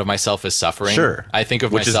never thought of myself as suffering. Sure. I think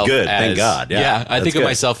of Which myself is good. as, thank God. I think of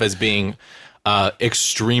myself as being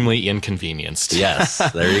extremely inconvenienced.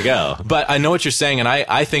 Yes, there you go. But I know what you're saying, and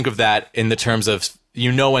I think of that in the terms of,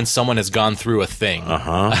 when someone has gone through a thing.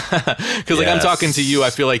 Because like I'm talking to you, I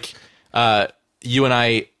feel like you and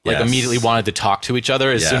I immediately wanted to talk to each other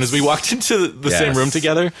as soon as we walked into the same room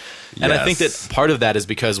together. And I think that part of that is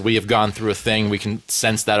because we have gone through a thing. We can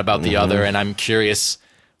sense that about the other, and I'm curious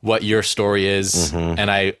what your story is, and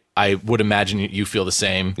I would imagine you feel the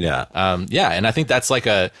same. And I think that's like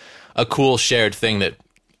a cool shared thing that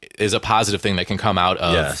is a positive thing that can come out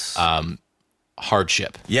of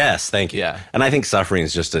hardship. Yes, thank you. Yeah. And I think suffering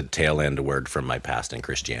is just a tail end word from my past in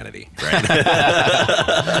Christianity. Right?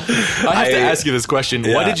 I have to ask you this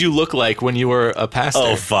question. What did you look like when you were a pastor?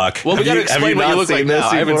 Oh, fuck. Well, we got to explain what you look like now.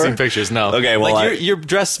 I haven't seen pictures, no. Okay, well, like you're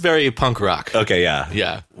dressed very punk rock. Okay, yeah.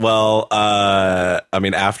 Yeah. Well, I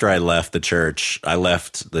mean, after I left the church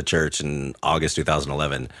in August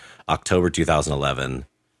 2011, October 2011,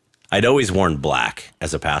 I'd always worn black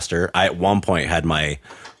as a pastor. I at one point had my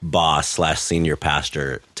boss / senior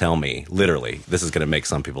pastor tell me, literally, this is going to make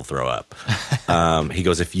some people throw up. He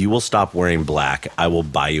goes, if you will stop wearing black, I will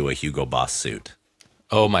buy you a Hugo Boss suit.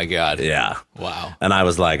 Oh my God. Yeah. Wow. And I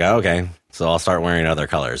was like, okay, so I'll start wearing other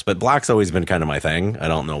colors. But black's always been kind of my thing. I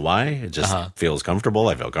don't know why. It just feels comfortable.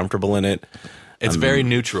 I feel comfortable in it. It's very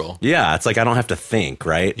neutral. Yeah, it's like I don't have to think,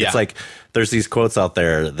 right? Yeah. It's like there's these quotes out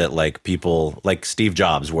there that like people, like Steve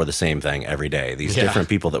Jobs wore the same thing every day. These different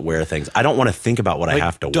people that wear things. I don't want to think about what I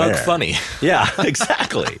have to Doug wear. Funny. Yeah,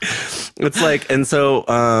 exactly. It's like, and so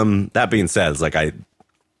that being said, it's like I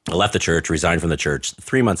left the church, resigned from the church.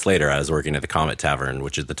 3 months later, I was working at the Comet Tavern,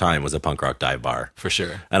 which at the time was a punk rock dive bar. For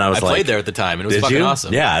sure. And I played there at the time, and it was fucking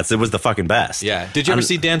awesome. Yeah, it was the fucking best. Yeah. Did you ever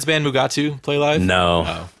see Dan's band Mugatu play live?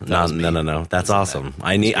 No. No. That's awesome.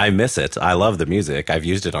 I miss it. I love the music. I've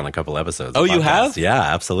used it on a couple episodes. Oh, you have? Yeah,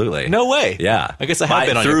 absolutely. No way. Yeah. I guess I have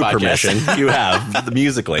been on your through podcast. permission. You have.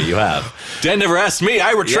 Musically, you have. Dan never asked me.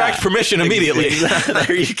 I retract permission immediately.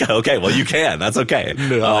 There you go. Okay, well, you can. That's okay.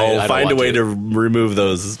 No, I'll I don't find a want way to. to remove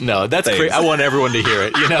those. No, that's crazy. I want everyone to hear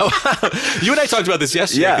it, you know? You and I talked about this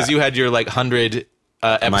yesterday because you had your like 100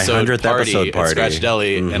 episode 100th party episode at party. Scratch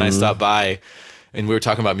Deli, and I stopped by and we were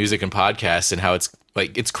talking about music and podcasts and how it's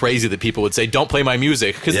like it's crazy that people would say don't play my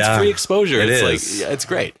music because it's free exposure. It's like it's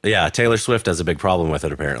great. Yeah, Taylor Swift has a big problem with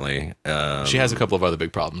it apparently. She has a couple of other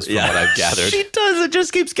big problems from what I've gathered. She does. It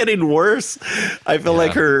just keeps getting worse. I feel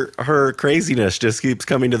like her craziness just keeps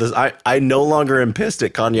coming to this. I no longer am pissed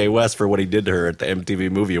at Kanye West for what he did to her at the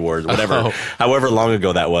MTV Movie Awards, whatever, however long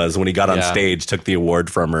ago that was, when he got on stage, took the award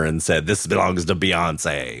from her and said, "This belongs to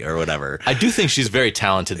Beyonce" or whatever. I do think she's very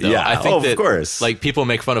talented, though. Yeah, I think that, of course. Like people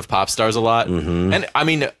make fun of pop stars a lot, and I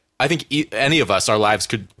mean. I think any of us, our lives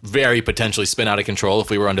could very potentially spin out of control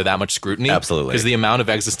if we were under that much scrutiny. Absolutely. Because the amount of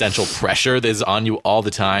existential pressure that is on you all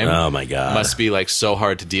the time. Oh my God. Must be like so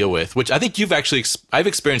hard to deal with, which I think you've actually, I've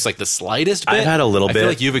experienced like the slightest bit. I've had a little bit. I feel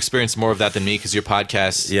like you've experienced more of that than me because your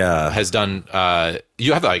podcast has done,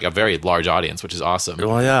 you have like a very large audience, which is awesome.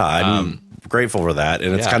 Well, yeah, I'm grateful for that.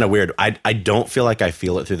 And it's kind of weird. I don't feel like I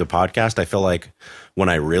feel it through the podcast. I feel like when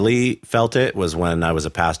I really felt it was when I was a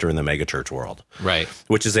pastor in the megachurch world. Right.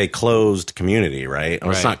 Which is a closed community, right?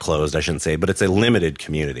 Or it's not closed, I shouldn't say, but it's a limited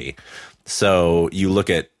community. So you look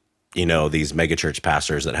at, you know, these megachurch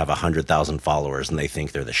pastors that have 100,000 followers and they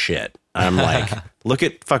think they're the shit. I'm like, look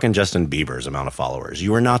at fucking Justin Bieber's amount of followers.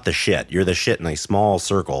 You are not the shit. You're the shit in a small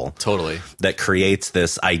circle. Totally. That creates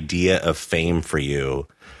this idea of fame for you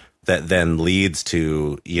that then leads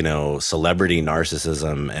to, you know, celebrity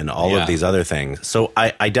narcissism and all of these other things. So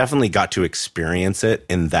I definitely got to experience it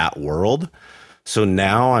in that world. So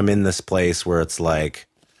now I'm in this place where it's like,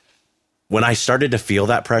 when I started to feel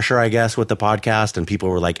that pressure, I guess, with the podcast and people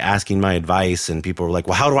were like asking my advice and people were like,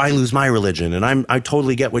 well, how do I lose my religion? And I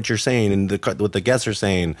totally get what you're saying and what the guests are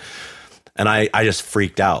saying. And I just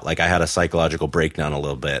freaked out. Like I had a psychological breakdown a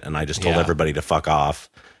little bit and I just told everybody to fuck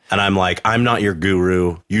off. And I'm like, I'm not your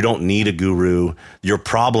guru. You don't need a guru. Your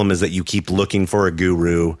problem is that you keep looking for a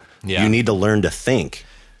guru. Yeah. You need to learn to think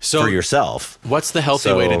for yourself. What's the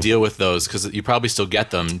healthy way to deal with those? Because you probably still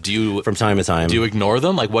get them. Do you from time to time? Do you ignore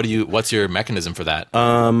them? Like, what's your mechanism for that?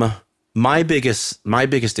 My biggest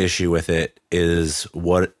issue with it is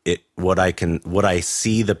what I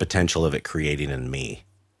see the potential of it creating in me.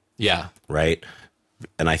 Yeah. Right.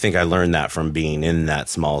 And I think I learned that from being in that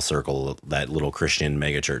small circle, that little Christian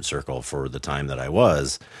megachurch circle for the time that I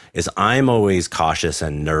was, is I'm always cautious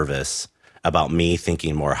and nervous about me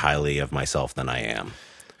thinking more highly of myself than I am.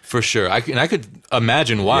 For sure. I could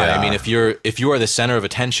imagine why. Yeah. I mean, if you are the center of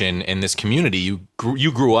attention in this community, you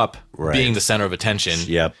grew up being the center of attention.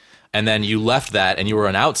 Yep. And then you left that and you were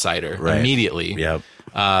an outsider immediately. Yep.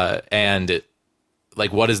 And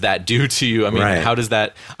like, what does that do to you? I mean, how does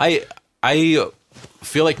that, I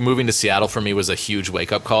feel like moving to Seattle for me was a huge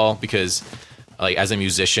wake up call because like as a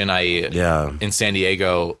musician, in San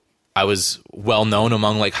Diego, I was well known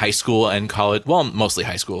among like high school and college, well, mostly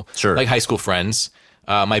high school, like high school friends.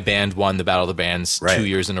 My band won the Battle of the Bands 2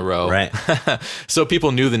 years in a row. Right. So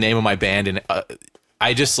people knew the name of my band and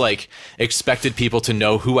I just like expected people to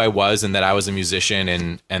know who I was and that I was a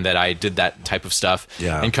musician and that I did that type of stuff.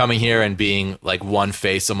 Yeah. And coming here and being like one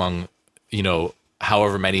face among, you know,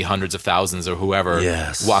 however many hundreds of thousands or whoever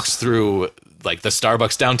walks through like the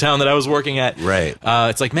Starbucks downtown that I was working at. Right.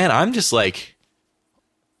 It's like, man, I'm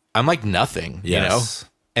like nothing, you know?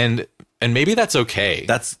 And maybe that's okay.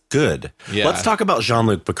 That's good. Yeah. Let's talk about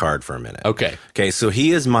Jean-Luc Picard for a minute. Okay. Okay. So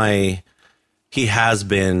he has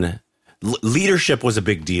been, leadership was a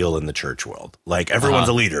big deal in the church world. Like everyone's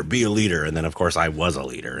a leader, be a leader. And then of course I was a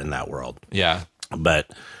leader in that world. Yeah.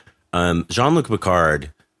 But Jean-Luc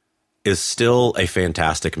Picard is still a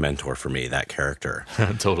fantastic mentor for me, that character.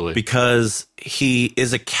 Totally. Because he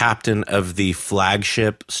is a captain of the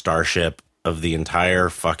flagship starship of the entire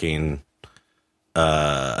fucking...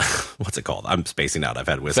 what's it called? I'm spacing out. I've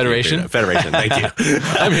had whiskey. Federation? Federation, thank you.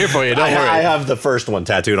 I'm here for you, don't worry. I have the first one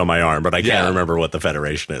tattooed on my arm, but I can't remember what the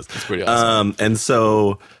Federation is. It's pretty awesome. And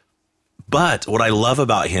so, but what I love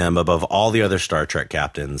about him above all the other Star Trek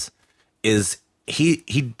captains is he's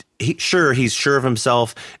sure of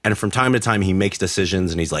himself, and from time to time he makes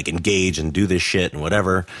decisions and he's like, engage and do this shit and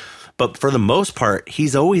whatever. But for the most part,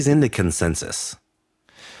 he's always into consensus.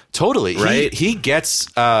 Totally. Right? He gets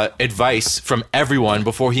advice from everyone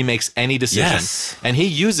before he makes any decision. Yes. And he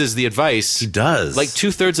uses the advice. He does. Like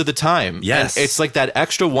 2/3 of the time. Yes. And it's like that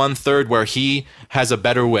extra 1/3 where he has a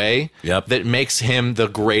better way that makes him the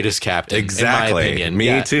greatest captain. Exactly. In my opinion.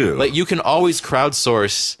 Me too. Like you can always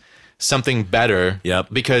crowdsource something better.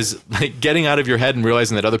 Because like getting out of your head and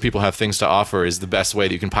realizing that other people have things to offer is the best way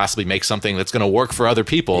that you can possibly make something that's going to work for other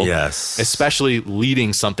people. Yes. Especially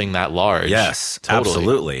leading something that large. Yes, Totally.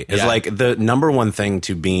 absolutely. It's like the number one thing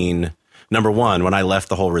to being number one, when I left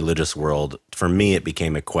the whole religious world, for me, it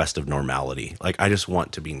became a quest of normality. Like, I just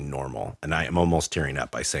want to be normal. And I am almost tearing up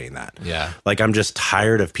by saying that. Yeah. Like, I'm just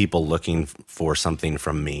tired of people looking for something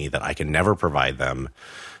from me that I can never provide them.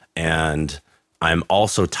 And I'm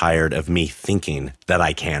also tired of me thinking that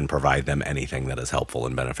I can provide them anything that is helpful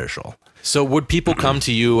and beneficial. So would people come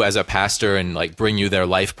to you as a pastor and like bring you their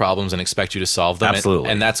life problems and expect you to solve them?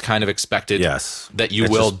 Absolutely. And that's kind of expected. Yes. That you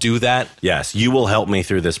will do that? Yes. You will help me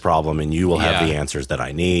through this problem and you will have the answers that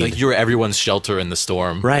I need. Like you're everyone's shelter in the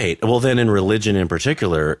storm. Right. Well, then in religion in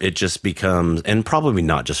particular, it just becomes, and probably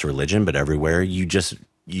not just religion, but everywhere, you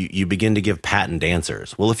begin to give patent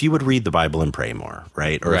answers. Well, if you would read the Bible and pray more,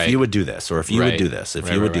 right? Or if you would do this, or if you would do this,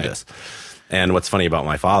 if you would do this. And what's funny about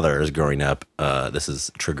my father is growing up, this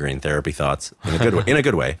is triggering therapy thoughts in a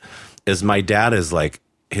good way, is my dad is like,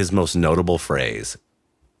 his most notable phrase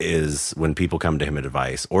is when people come to him with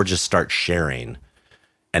advice or just start sharing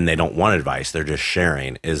and they don't want advice, they're just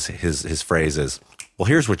sharing, is his phrase is, well,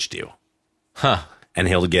 here's what you do. Huh. And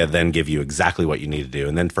he'll then give you exactly what you need to do.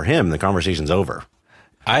 And then for him, the conversation's over.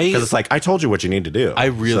 Because it's like, I told you what you need to do. I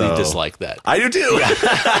really dislike that. I do too. Yeah.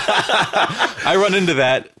 I run into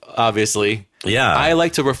that, obviously. Yeah.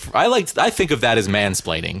 I think of that as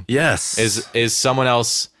mansplaining. Yes. Is someone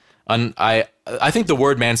else. I think the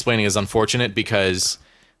word mansplaining is unfortunate because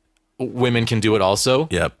women can do it also.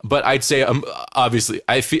 Yep. But I'd say, obviously,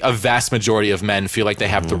 a vast majority of men feel like they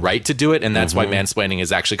have the right to do it, and that's why mansplaining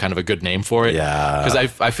is actually kind of a good name for it. Yeah.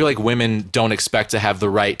 Because I feel like women don't expect to have the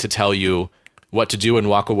right to tell you what to do and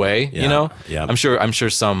walk away. Yeah. You know. Yeah. I'm sure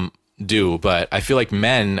some do, but I feel like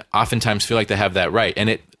men oftentimes feel like they have that right, and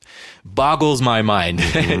it boggles my mind.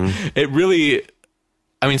 It really.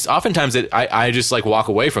 I mean, oftentimes I just like walk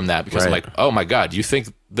away from that because I'm like, oh my God, you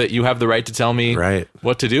think that you have the right to tell me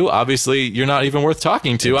what to do? Obviously, you're not even worth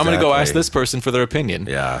talking to. Exactly. I'm going to go ask this person for their opinion.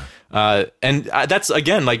 Yeah. And that's,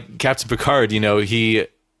 again, like Captain Picard, he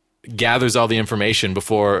gathers all the information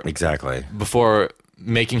before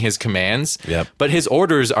making his commands. Yep. But his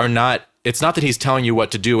orders are not, it's not that he's telling you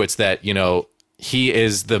what to do. It's that, he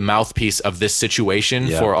is the mouthpiece of this situation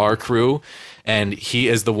for our crew. And he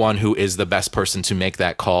is the one who is the best person to make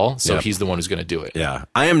that call. So he's the one who's going to do it. Yeah.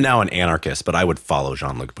 I am now an anarchist, but I would follow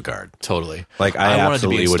Jean-Luc Picard. Totally. Like, I wanted to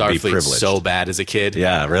be in would be Starfleet privileged. so bad as a kid.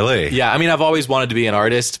 Yeah, really? Yeah. I mean, I've always wanted to be an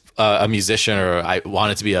artist, a musician, or I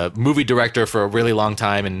wanted to be a movie director for a really long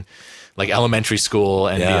time in like elementary school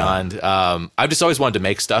and beyond. I've just always wanted to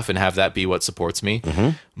make stuff and have that be what supports me.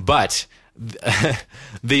 But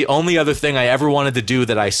the only other thing I ever wanted to do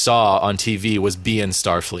that I saw on TV was be in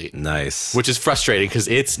Starfleet. Nice. Which is frustrating because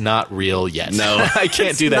it's not real yet. No, I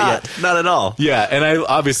can't do that yet. Not at all. Yeah, and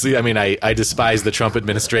I despise the Trump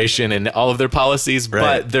administration and all of their policies,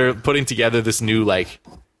 but they're putting together this new like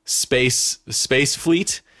space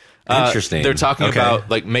fleet. Interesting. They're talking about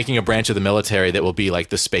like making a branch of the military that will be like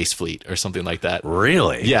the space fleet or something like that.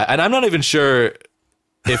 Really? Yeah, and I'm not even sure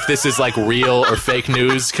if this is like real or fake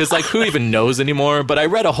news, because like who even knows anymore? But I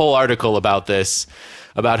read a whole article about this,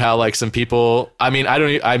 about how like some people, I mean,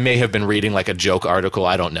 I may have been reading like a joke article,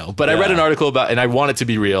 I don't know, but I read an article about, and I want it to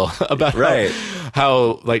be real, about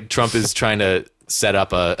how like Trump is trying to set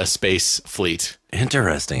up a space fleet.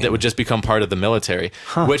 Interesting. That would just become part of the military,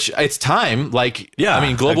 which it's time. Like, I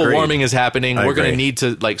mean, global warming is happening. We're going to need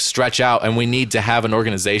to like stretch out, and we need to have an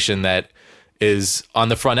organization that is on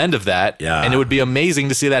the front end of that. Yeah. And it would be amazing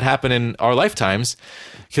to see that happen in our lifetimes.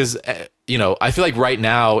 Because, I feel like right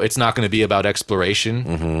now it's not going to be about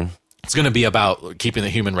exploration. it's going to be about keeping the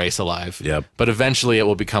human race alive. Yep. But eventually it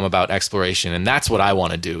will become about exploration. And that's what I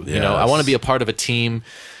want to do. You know, I want to be a part of a team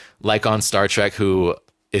like on Star Trek who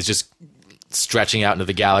is just stretching out into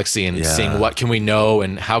the galaxy and seeing what can we know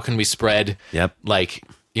and how can we spread. Like,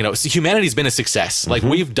 you know, humanity's been a success. Like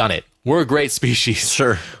we've done it. We're a great species.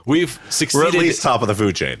 Sure. We've succeeded. We're at least top of the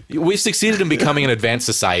food chain. We've succeeded in becoming an advanced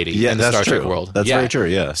society in the Star Trek world. That's very true,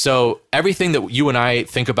 yeah. So everything that you and I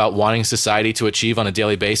think about wanting society to achieve on a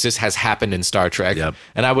daily basis has happened in Star Trek.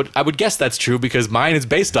 And I would guess that's true because mine is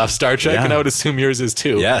based off Star Trek, and I would assume yours is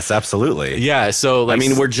too. Yes, absolutely. Yeah, so like, I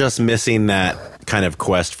mean, we're just missing that kind of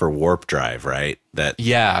quest for warp drive, right? That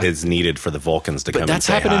is needed for the Vulcans to come and say that's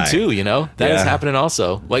happening hi. too, you know? That is happening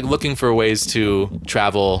also. Like looking for ways to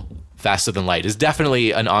travel faster than light is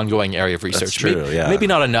definitely an ongoing area of research. That's true, Maybe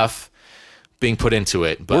not enough being put into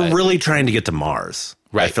it, but we're really trying to get to Mars.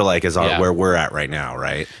 Right. I feel like is where we're at right now,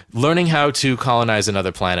 right? Learning how to colonize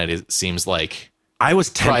another planet seems like I was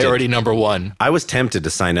tempted. Priority number one. I was tempted to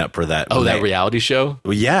sign up for that. Oh, that reality show?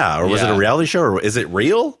 Yeah, or was it a reality show, or is it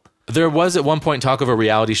real? There was at one point talk of a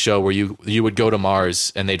reality show where you would go to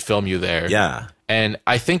Mars and they'd film you there. Yeah. And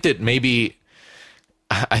I think that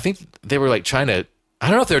I think they were like trying to, I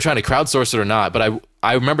don't know if they were trying to crowdsource it or not, but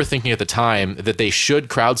I remember thinking at the time that they should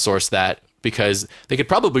crowdsource that because they could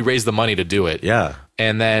probably raise the money to do it. Yeah.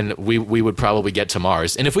 And then we would probably get to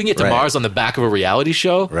Mars. And if we can get to Mars on the back of a reality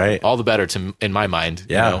show, all the better in my mind.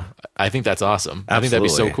 Yeah. You know? I think that's awesome. Absolutely. I think that'd be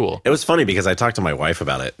so cool. It was funny because I talked to my wife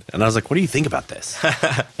about it and I was like, what do you think about this?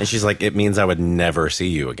 And she's like, it means I would never see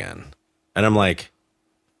you again. And I'm like,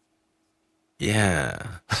 yeah.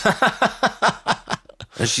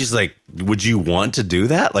 And she's like, would you want to do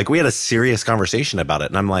that? Like, we had a serious conversation about it.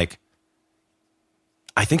 And I'm like,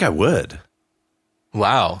 I think I would.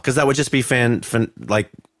 Wow. Because that would just be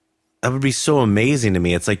like, that would be so amazing to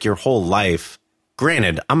me. It's like your whole life.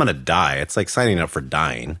 Granted, I'm going to die. It's like signing up for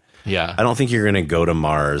dying. Yeah. I don't think you're going to go to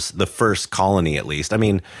Mars, the first colony at least. I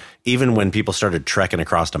mean, even when people started trekking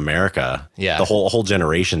across America, the whole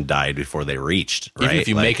generation died before they reached, right? Even if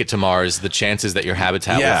you make it to Mars, the chances that your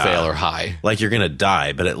habitat will fail are high. Like you're going to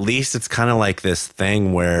die, but at least it's kind of like this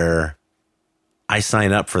thing where I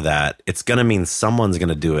sign up for that. It's going to mean someone's going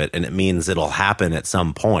to do it, and it means it'll happen at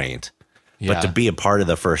some point. Yeah. But to be a part of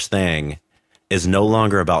the first thing is no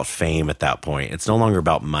longer about fame at that point. It's no longer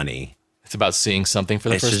about money. It's about seeing something for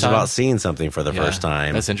the first time. It's just about seeing something for the first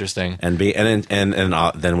time. That's interesting. And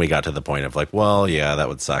then we got to the point of like, well, yeah, that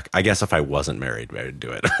would suck. I guess if I wasn't married, I would do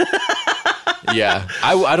it. Yeah,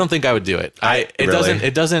 I don't think I would do it.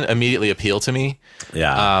 It doesn't immediately appeal to me.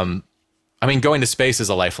 Yeah. I mean, going to space is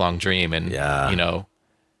a lifelong dream, and you know,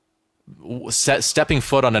 stepping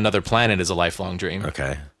foot on another planet is a lifelong dream.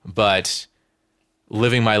 Okay. But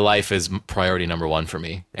living my life is priority number one for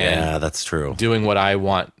me. And that's true. Doing what I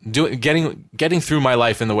want, getting through my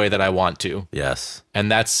life in the way that I want to. Yes. And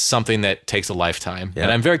that's something that takes a lifetime. Yeah.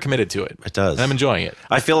 And I'm very committed to it. It does. And I'm enjoying it.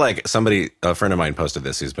 I feel like a friend of mine posted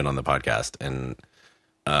this who's been on the podcast, and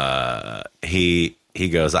he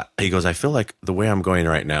goes, I feel like the way I'm going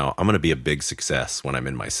right now, I'm going to be a big success when I'm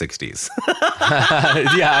in my 60s.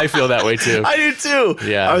 Yeah, I feel that way too. I do too.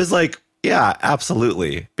 Yeah. I was like, yeah,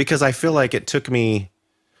 absolutely. Because I feel like it took me,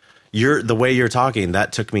 the way you're talking,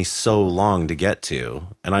 that took me so long to get to,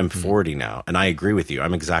 and I'm 40 now, and I agree with you.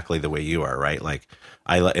 I'm exactly the way you are, right? Like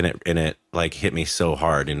it like hit me so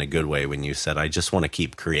hard in a good way when you said, I just want to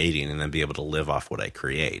keep creating and then be able to live off what I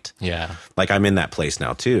create. Yeah. Like I'm in that place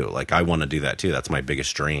now too. Like I want to do that too. That's my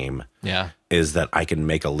biggest dream. Yeah. Is that I can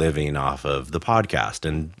make a living off of the podcast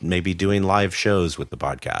and maybe doing live shows with the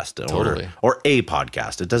podcast or a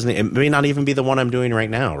podcast. It may not even be the one I'm doing right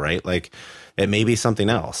now, right? Like it may be something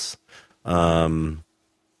else.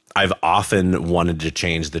 I've often wanted to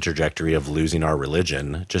change the trajectory of losing our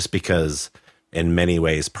religion just because in many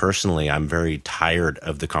ways, personally, I'm very tired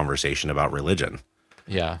of the conversation about religion.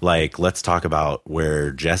 Yeah. Like, let's talk about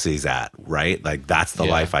where Jesse's at, right? Like, that's the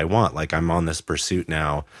life I want. Like, I'm on this pursuit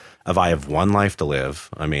now of I have one life to live.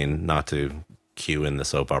 I mean, not to cue in the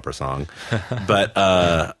soap opera song, but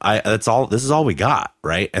this is all we got,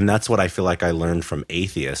 right? And that's what I feel like I learned from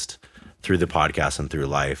Atheist through the podcast and through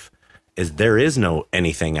life is there is no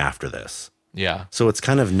anything after this. Yeah. So it's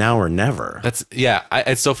kind of now or never. It's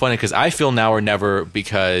so funny because I feel now or never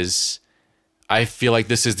because I feel like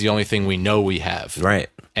this is the only thing we know we have. Right.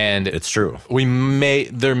 And it's true.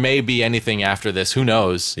 There may be anything after this. Who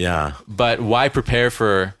knows? Yeah. But why prepare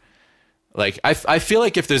for, like, I feel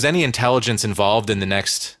like if there's any intelligence involved in the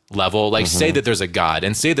next level, like say that there's a God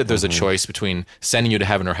and say that there's a choice between sending you to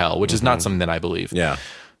heaven or hell, which is not something that I believe. Yeah.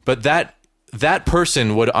 But that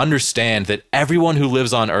person would understand that everyone who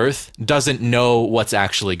lives on Earth doesn't know what's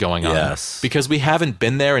actually going on. Yes. Because we haven't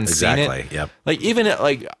been there and seen it. Exactly. Yep. Like even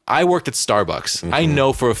like I worked at Starbucks. I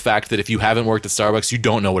know for a fact that if you haven't worked at Starbucks, you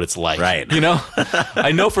don't know what it's like. Right. You know?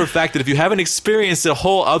 I know for a fact that if you haven't experienced a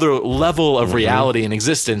whole other level of reality and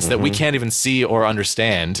existence that we can't even see or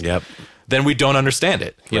understand, Yep. then we don't understand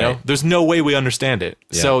it. You know? Right. There's no way we understand it.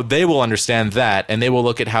 Yeah. So they will understand that, and they will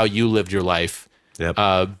look at how you lived your life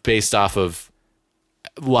Yep. based off of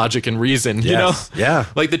logic and reason, you know? Yes. Yeah.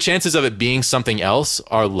 Like the chances of it being something else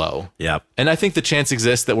are low. Yep. And I think the chance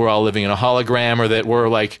exists that we're all living in a hologram, or that we're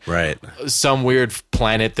like Right. some weird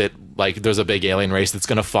planet that like there's a big alien race that's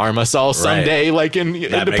going to farm us all someday, like in makes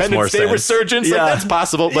Independence more Day sense. Resurgence. Yeah. Like that's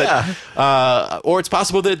possible, but or it's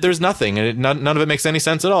possible that there's nothing, and none of it makes any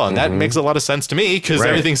sense at all. And that makes a lot of sense to me because Right.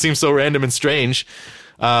 everything seems so random and strange.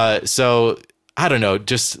 So I don't know,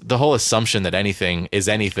 just the whole assumption that anything is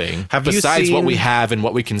anything Have you besides what seen- we have and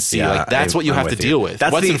what we can see. Yeah, like that's what you I'm have to with deal with.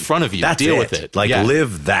 That's What's the- in front of you, that's deal with it. Like Yeah.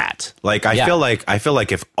 live that. Like I Yeah. feel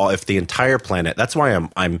like if the entire planet. That's why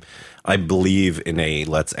I believe in a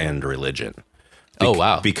let's end religion. Oh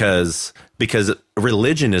wow. Because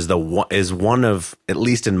religion is one of, at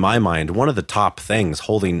least in my mind, one of the top things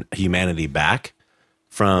holding humanity back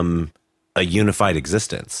from a unified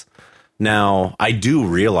existence. Now, I do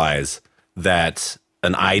realize that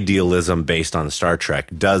an idealism based on Star Trek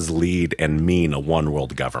does lead and mean a one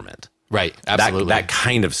world government. Right. Absolutely. That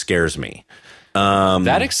kind of scares me.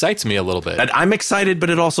 That excites me a little bit. And I'm excited, but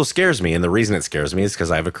it also scares me. And the reason it scares me is because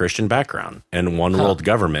I have a Christian background, and one world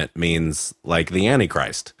government means like the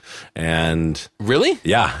Antichrist. And Really?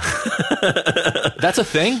 yeah, That's a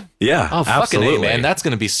thing? yeah, Oh, fucking absolutely. A, man. That's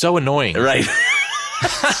going to be so annoying. right.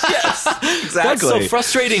 Yes, exactly. That's so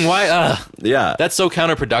frustrating. Why? Yeah, That's so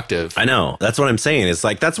counterproductive. I know. That's what I'm saying. It's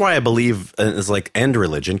like, that's why I believe it's like end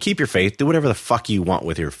religion. Keep your faith. Do whatever the fuck you want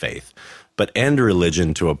with your faith. But end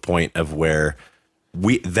religion to a point of where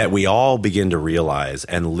we all begin to realize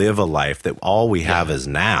and live a life that all we have is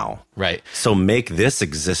now. Right. So make this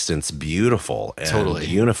existence beautiful and Totally.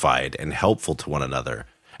 unified and helpful to one another.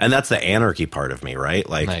 And that's the anarchy part of me, right?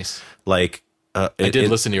 Like, Nice. like, I did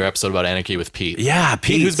listen to your episode about anarchy with Pete. Yeah,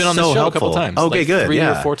 Pete, who's been on the so show helpful. a couple times. Okay, like good. 3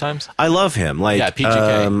 yeah. or 4 times. I love him. Like, Yeah,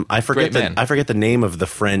 PGK. I forget Great man. I forget the name of the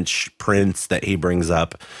French prince that he brings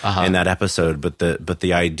up in that episode, but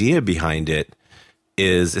the idea behind it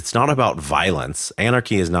is it's not about violence.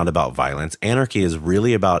 Anarchy is not about violence. Anarchy is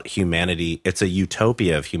really about humanity. It's a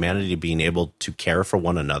utopia of humanity being able to care for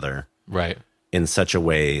one another Right. in such a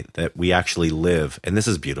way that we actually live. And this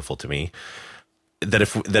is beautiful to me. That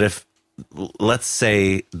if let's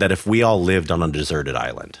say that if we all lived on a deserted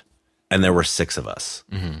island and there were 6 of us,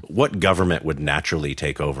 what government would naturally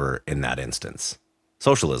take over in that instance?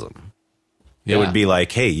 Socialism. Yeah. It would be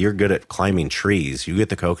like, hey, you're good at climbing trees. You get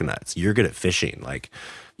the coconuts. You're good at fishing. Like,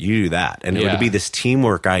 you do that. And it Yeah. would be this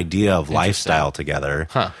teamwork idea of lifestyle together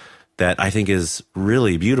that I think is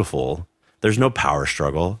really beautiful. There's no power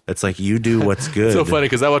struggle. It's like you do what's good. So funny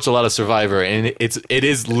because I watch a lot of Survivor, and it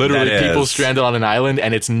is literally That people is. stranded on an island,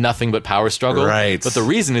 and it's nothing but power struggle. Right. But the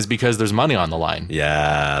reason is because there's money on the line.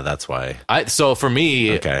 Yeah, that's why. So for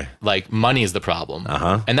me, Okay. like money is the problem. And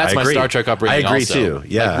I that's my agree. Star Trek upbringing. I agree also. too.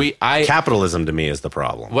 Yeah. Like capitalism to me is the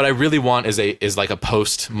problem. what I really want is like a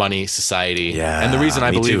post-money society. Yeah, And the reason I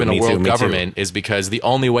me believe too, in a me too, world me too. government is because the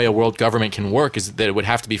only way a world government can work is that it would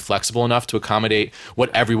have to be flexible enough to accommodate what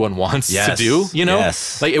everyone wants to Yes, do, you know?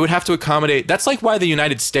 yes. Like it would have to accommodate. That's like why the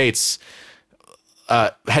United States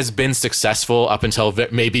has been successful up until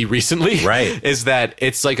maybe recently. Right. Is that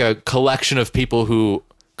it's like a collection of people who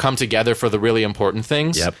come together for the really important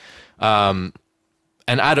things. Yep. And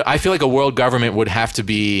I feel like a world government would have to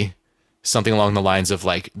be something along the lines of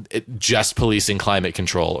like just policing climate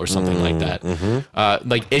control or something like that.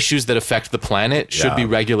 Like issues that affect the planet should Yeah. be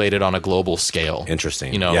regulated on a global scale.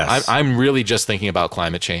 Interesting. You know, Yes. I'm really just thinking about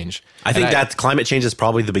climate change. I think And that climate change is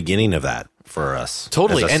probably the beginning of that for us.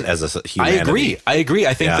 Totally. As a humanity. I agree.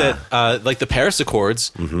 I think Yeah. that like the Paris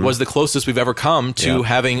Accords was the closest we've ever come to Yeah.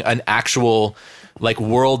 having an actual like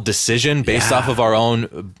world decision based Yeah. off of our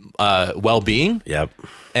own well-being. Yep.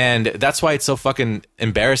 And that's why it's so fucking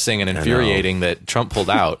embarrassing and infuriating that Trump pulled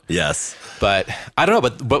out. Yes. But I don't know,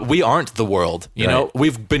 but we aren't the world. You know, Right.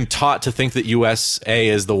 we've been taught to think that USA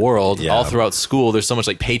is the world Yeah. all throughout school. There's so much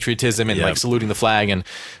like patriotism and Yep. like saluting the flag, and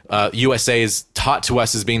USA is taught to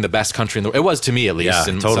us as being the best country in the world. It was to me, at least,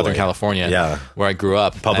 Yeah, in totally. Southern California, Yeah. where I grew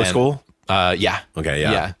up. Public And, school? Yeah. Okay,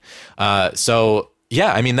 yeah. So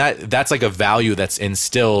yeah, I mean that's like a value that's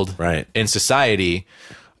instilled Right. in society,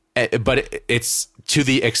 but it's to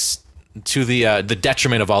the to the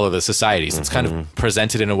detriment of all of the societies. It's kind of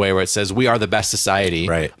presented in a way where it says we are the best society.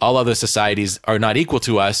 Right. All other societies are not equal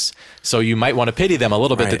to us, so you might want to pity them a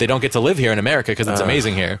little bit that they don't get to live here in America because it's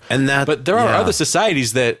amazing here. But there are other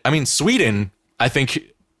societies that, I mean, Sweden, I think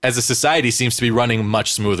as a society seems to be running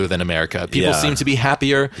much smoother than America. People seem to be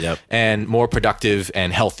happier and more productive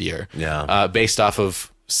and healthier. Based off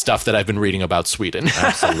of stuff that I've been reading about Sweden.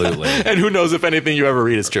 Absolutely. And who knows if anything you ever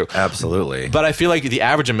read is true. Absolutely. But I feel like the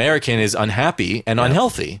average American is unhappy and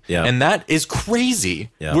unhealthy. Yeah. And that is crazy.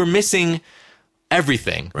 Yeah. We're missing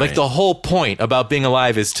everything. Like the whole point about being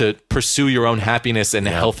alive is to pursue your own happiness and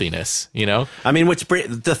healthiness, you know? I mean,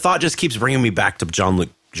 the thought just keeps bringing me back to Jean-Luc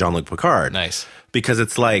Picard. Nice. Because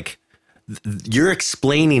it's like, you're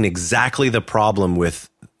explaining exactly the problem with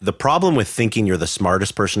thinking you're the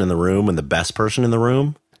smartest person in the room and the best person in the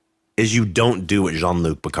room is you don't do what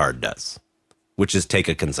Jean-Luc Picard does, which is take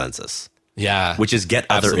a consensus. Yeah. Which is get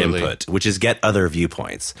other input, which is get other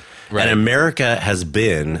viewpoints. Right. And America has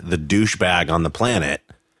been the douchebag on the planet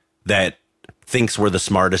that thinks we're the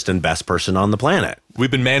smartest and best person on the planet. We've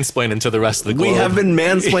been mansplaining to the rest of the globe. We have been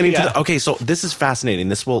mansplaining to okay, so this is fascinating.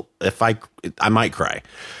 This will, if I might cry.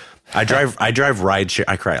 I drive rideshare.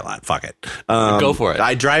 I cry a lot. Fuck it. Go for it.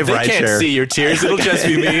 I drive rideshare. They can't see your tears. It'll just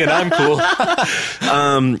be me, and I'm cool.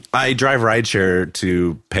 I drive rideshare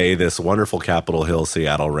to pay this wonderful Capitol Hill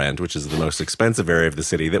Seattle rent, which is the most expensive area of the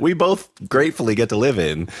city that we both gratefully get to live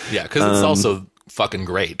in. Yeah, because it's also fucking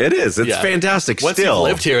great. It is. It's fantastic. Once still, you've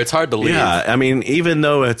lived here, it's hard to leave. Yeah, I mean, even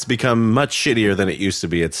though it's become much shittier than it used to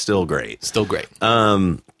be, it's still great. Still great.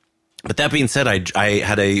 But that being said, I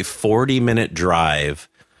had a 40-minute drive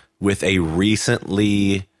with a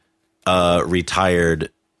recently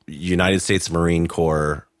retired United States Marine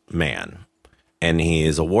Corps man. And he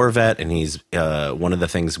is a war vet, and he's one of the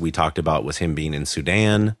things we talked about was him being in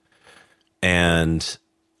Sudan. And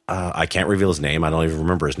I can't reveal his name. I don't even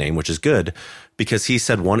remember his name, which is good, because he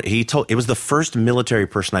said it was the first military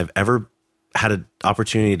person I've ever had an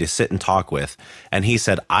opportunity to sit and talk with. And he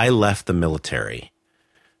said, I left the military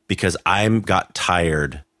because I got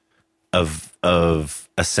tired of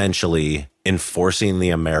essentially enforcing the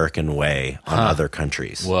American way on other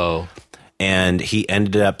countries. Whoa. And he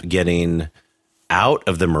ended up getting out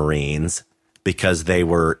of the Marines because they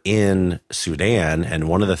were in Sudan. And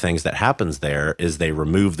one of the things that happens there is they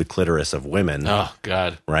remove the clitoris of women. Oh,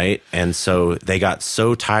 God. Right? And so they got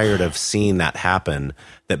so tired of seeing that happen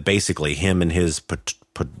that basically him and his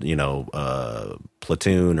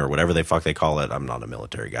platoon or whatever the fuck they call it. I'm not a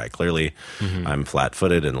military guy. Clearly, I'm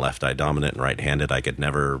flat-footed and left-eye dominant and right-handed. I could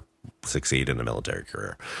never succeed in a military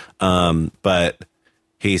career. But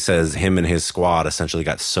he says him and his squad essentially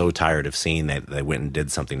got so tired of seeing that they went and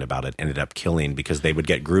did something about it, ended up killing, because they would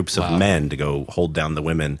get groups of men to go hold down the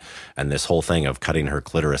women, and this whole thing of cutting her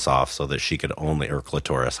clitoris off so that she could only, or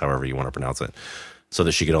clitoris, however you want to pronounce it, so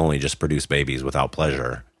that she could only just produce babies without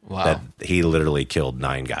pleasure. Wow. That he literally killed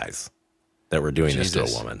 9 guys that were doing this to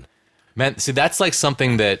a woman. Man, see, that's like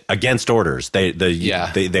something that against orders.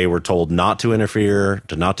 They were told not to interfere,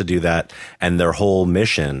 not to do that, and their whole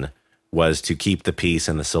mission was to keep the peace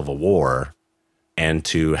in the Civil War and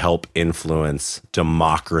to help influence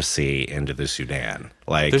democracy into the Sudan.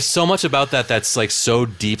 Like, there's so much about that that's like so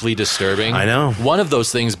deeply disturbing. I know. One of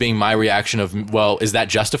those things being my reaction of, well, is that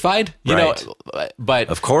justified? You know, but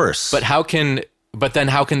of course. But then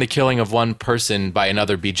how can the killing of one person by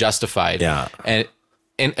another be justified? Yeah. And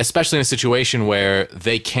especially in a situation where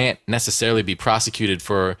they can't necessarily be prosecuted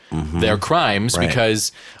for their crimes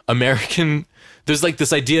because there's like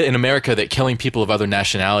this idea in America that killing people of other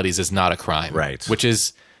nationalities is not a crime. Right. Which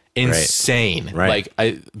is insane. Right.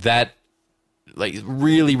 That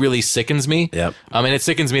really, really sickens me. Yep. And it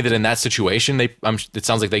sickens me that in that situation, it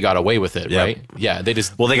sounds like they got away with it, right? Yeah. They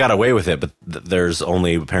got away with it, but there's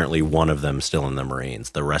only apparently one of them still in the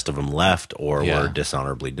Marines. The rest of them left or were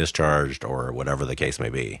dishonorably discharged or whatever the case may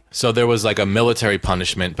be. So there was like a military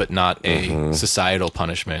punishment, but not a societal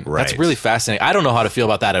punishment. Right. That's really fascinating. I don't know how to feel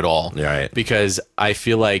about that at all. Right. Because I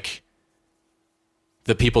feel like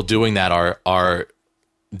the people doing that are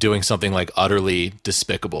doing something like utterly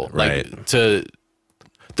despicable, like to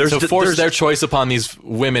force their choice upon these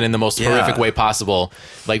women in the most horrific way possible,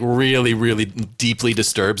 like really, really deeply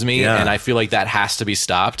disturbs me, and I feel like that has to be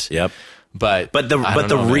stopped. Yep. But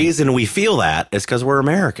the reason we feel that is because we're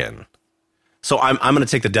American. So I'm going to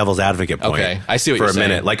take the devil's advocate point. Okay, I see what for you're a saying.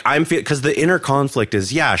 minute. Like because the inner conflict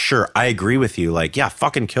is, sure, I agree with you. Like,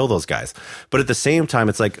 fucking kill those guys. But at the same time,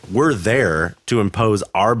 it's like we're there to impose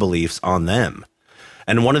our beliefs on them.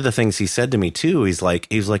 And one of the things he said to me too, he's like,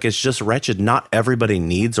 it's just wretched. Not everybody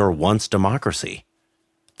needs or wants democracy.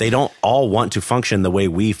 They don't all want to function the way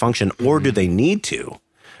we function, or do they need to?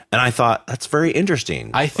 And I thought, that's very interesting.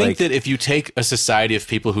 I think that if you take a society of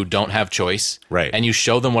people who don't have choice, right, and you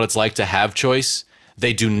show them what it's like to have choice,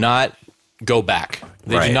 they do not go back.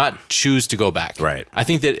 They do not choose to go back. Right. I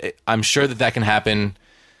think that I'm sure that can happen,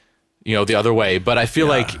 the other way. But I feel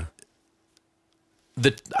like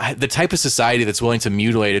the type of society that's willing to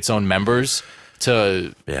mutilate its own members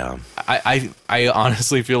I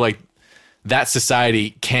honestly feel like that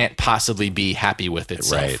society can't possibly be happy with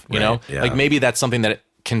itself. Like maybe that's something that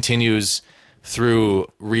continues through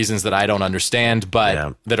reasons that I don't understand,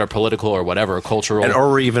 but that are political or whatever, or cultural,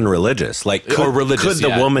 or even religious. Like, could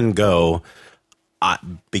the woman go,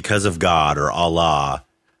 because of God or Allah,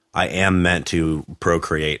 I am meant to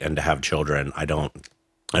procreate and to have children. I don't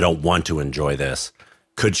want to enjoy this.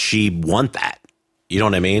 Could she want that? You know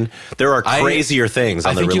what I mean? There are crazier things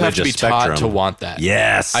on the religious spectrum. I think you have to be taught to want that.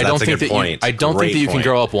 Yes, that's a good point. I don't think that you can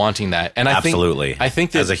grow up wanting that. And I think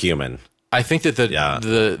that as a human, I think that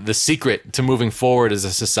the secret to moving forward as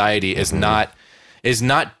a society is not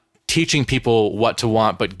teaching people what to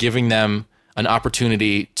want, but giving them an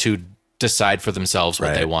opportunity to decide for themselves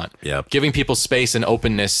what they want. Giving people space and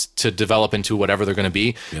openness to develop into whatever they're going to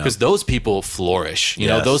be, because those people flourish.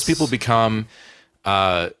 Those people become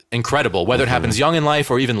incredible, whether it happens young in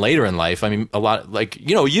life or even later in life. I mean, a lot, like,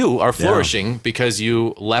 you are flourishing because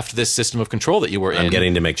you left this system of control that you were in. I'm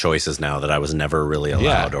getting to make choices now that I was never really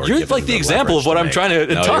allowed. Or you're like the example of what I'm trying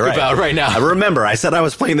to talk about right now. I remember I said I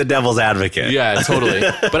was playing the devil's advocate. Yeah, totally.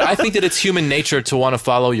 But I think that it's human nature to want to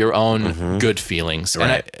follow your own good feelings.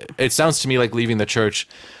 And it sounds to me like leaving the church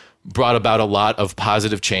brought about a lot of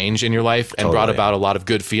positive change in your life and brought about a lot of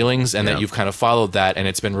good feelings, and that you've kind of followed that, and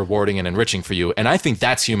it's been rewarding and enriching for you. And I think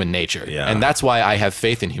that's human nature. And that's why I have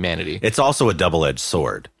faith in humanity. It's also a double-edged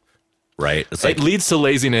sword, right? It leads to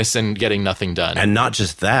laziness and getting nothing done. And not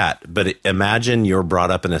just that, but imagine you're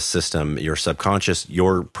brought up in a system, your subconscious,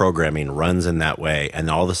 your programming runs in that way, and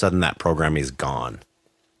all of a sudden that programming is gone.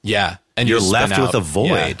 Yeah. And you're left with a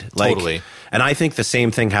void. Yeah, totally. And I think the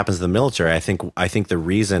same thing happens in the military. I think the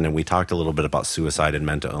reason, and we talked a little bit about suicide and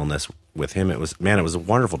mental illness with him, it was a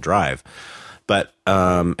wonderful drive. But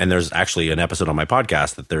and there's actually an episode on my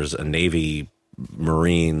podcast that there's a Navy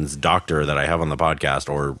Marines doctor that I have on the podcast,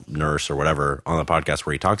 or nurse or whatever, on the podcast,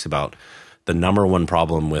 where he talks about the number one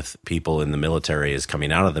problem with people in the military is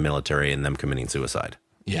coming out of the military and them committing suicide.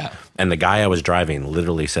 Yeah. And the guy I was driving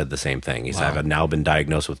literally said the same thing. He said, I've now been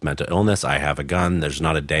diagnosed with mental illness. I have a gun. There's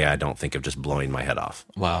not a day I don't think of just blowing my head off.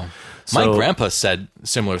 Wow. My grandpa said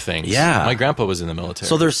similar things. Yeah. My grandpa was in the military.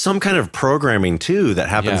 So there's some kind of programming, too, that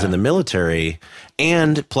happens in the military,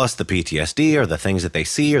 and plus the PTSD, or the things that they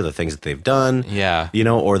see, or the things that they've done. Yeah.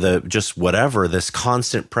 Or the just whatever, this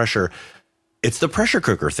constant pressure. It's the pressure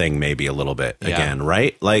cooker thing, maybe a little bit again,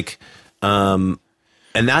 right? Like,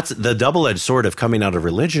 and that's the double-edged sword of coming out of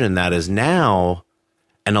religion, and that is now,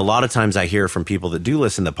 and a lot of times I hear from people that do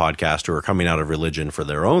listen to the podcast who are coming out of religion for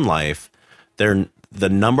their own life, the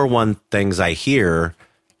number one things I hear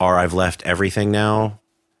are, I've left everything now.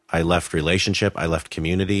 I left relationship. I left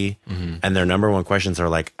community. And their number one questions are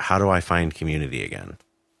like, how do I find community again?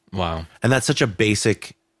 Wow. And that's such a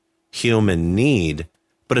basic human need,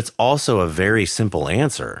 but it's also a very simple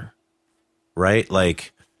answer, right?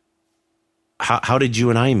 Like, how did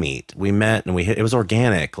you and I meet? We met and it was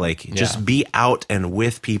organic. Like, just be out and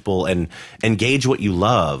with people and engage what you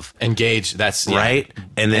love. Engage. That's right.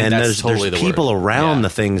 And then there's people around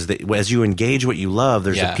the things that, as you engage what you love,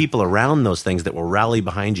 there's the people around those things that will rally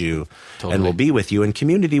behind you and will be with you, and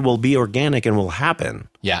community will be organic and will happen.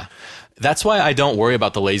 Yeah. That's why I don't worry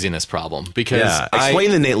about the laziness problem, because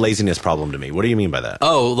explain the laziness problem to me. What do you mean by that?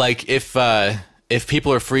 Oh, like if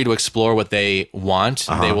people are free to explore what they want,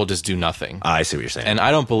 they will just do nothing. I see what you're saying. And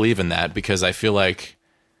I don't believe in that, because I feel like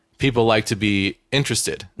people like to be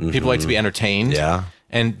interested. People like to be entertained. Yeah.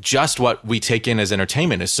 And just what we take in as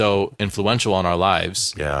entertainment is so influential on our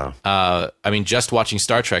lives. Yeah. I mean, just watching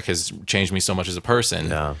Star Trek has changed me so much as a person.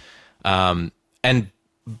 Yeah. And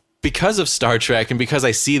because of Star Trek, and because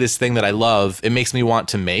I see this thing that I love, it makes me want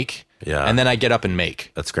to make. Yeah. And then I get up and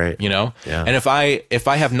make. That's great. Yeah. And if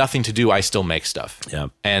I have nothing to do, I still make stuff. Yeah.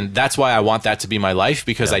 And that's why I want that to be my life,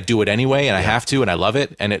 because I do it anyway, and I have to, and I love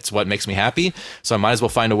it, and it's what makes me happy. So I might as well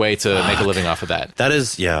find a way to make a living off of that. That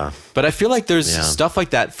is, But I feel like there's stuff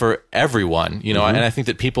like that for everyone, and I think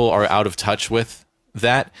that people are out of touch with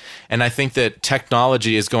that. And I think that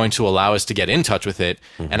technology is going to allow us to get in touch with it.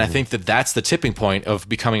 And I think that that's the tipping point of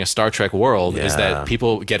becoming a Star Trek world, is that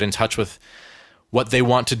people get in touch with what they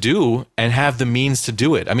want to do and have the means to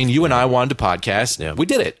do it. I mean, you and I wanted to podcast. We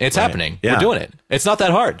did it. It's happening. We're doing it. It's not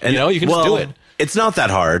that hard. And, you can just do it. It's not that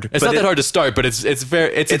hard. It's not that hard to start, but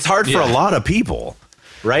it's hard for a lot of people.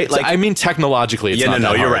 Right? Like, I mean, technologically, it's not that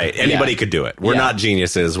hard. You're right. Anybody could do it. We're not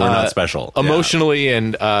geniuses. We're not special. Emotionally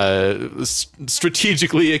and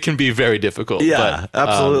strategically, it can be very difficult. Yeah, but,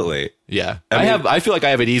 absolutely. I feel like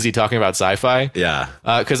I have it easy talking about sci-fi. Yeah.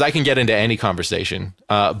 Because I can get into any conversation.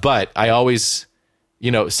 But I always,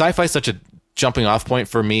 sci-fi is such a jumping off point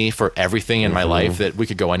for me for everything in my life that we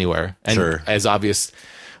could go anywhere. And as obvious...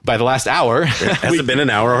 By the last hour. Has it been an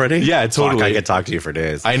hour already? Yeah, totally. Fuck, I could talk to you for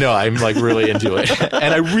days. I know. I'm like really into it.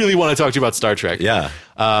 And I really want to talk to you about Star Trek. Yeah.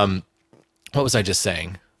 What was I just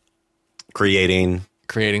saying? Creating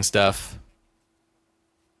stuff.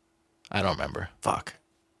 I don't remember. Fuck.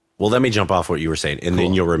 Well, let me jump off what you were saying, and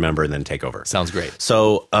then you'll remember and then take over. Sounds great.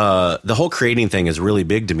 So the whole creating thing is really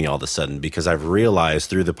big to me all of a sudden because I've realized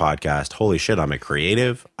through the podcast, holy shit, I'm a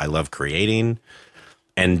creative. I love creating.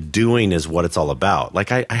 And doing is what it's all about.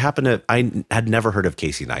 Like I had never heard of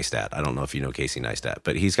Casey Neistat. I don't know if you know Casey Neistat,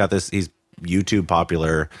 but he's YouTube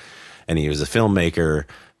popular and he was a filmmaker,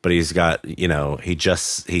 but he's got,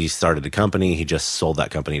 he started a company. He just sold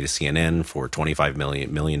that company to CNN for $25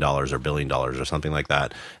 million or $1 billion or something like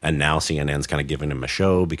that. And now CNN's kind of giving him a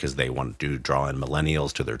show because they want to draw in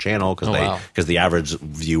millennials to their channel because the average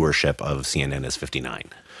viewership of CNN is 59.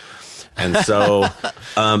 And so,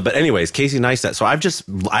 but anyways, Casey Neistat. So I've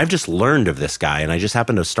just learned of this guy, and I just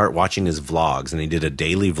happened to start watching his vlogs, and he did a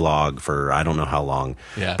daily vlog for I don't know how long.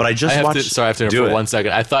 Yeah, but I have to interrupt for 1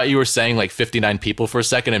 second. I thought you were saying like 59 people for a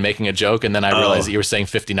second and making a joke, and then I realized that you were saying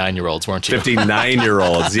 59-year-olds, weren't you?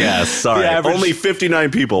 59-year-olds. Yes, sorry. Only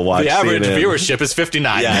 59 people watch. The average CNN. Viewership is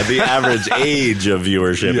 59. Yeah, the average age of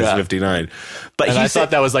viewership is 59. But I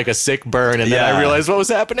thought that was like a sick burn, and then I realized what was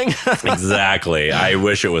happening. Exactly. I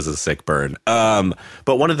wish it was a sick burn.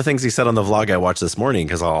 But one of the things he said on the vlog I watched this morning,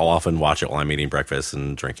 because I'll often watch it while I'm eating breakfast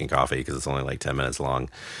and drinking coffee because it's only like 10 minutes long.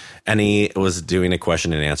 And he was doing a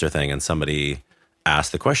question and answer thing, and somebody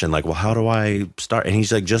asked the question, like, well, how do I start? And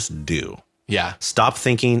he's like, just do. Yeah. Stop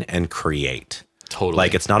thinking and create. Totally.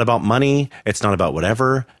 Like, it's not about money. It's not about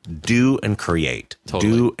whatever. Do and create.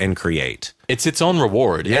 Totally. Do and create. It's its own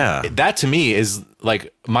reward. Yeah. That to me is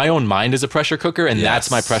like my own mind is a pressure cooker, and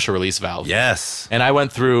that's my pressure release valve. Yes. And I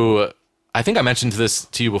went through, I think I mentioned this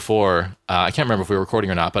to you before. I can't remember if we were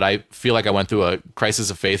recording or not, but I feel like I went through a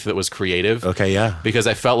crisis of faith that was creative. Okay, yeah. Because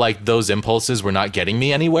I felt like those impulses were not getting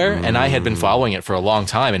me anywhere, and I had been following it for a long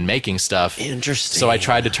time and making stuff. Interesting. So I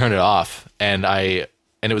tried to turn it off, and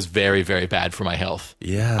it was very, very bad for my health.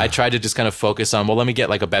 Yeah. I tried to just kind of focus on, well, let me get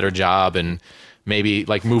like a better job and maybe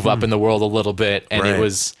like move up in the world a little bit. And it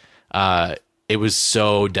was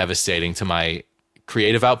so devastating to my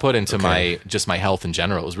creative output and to my health in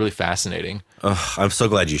general. It was really fascinating. I'm so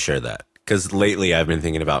glad you shared that. Because lately I've been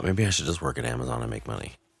thinking about maybe I should just work at Amazon and make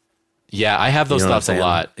money. Yeah, I have those thoughts a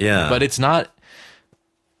lot. Yeah. But it's not...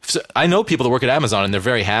 I know people that work at Amazon and they're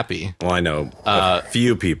very happy. Well, I know a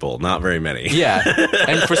few people, not very many. Yeah.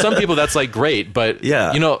 And for some people that's like great, but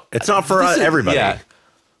it's not for everybody. Yeah.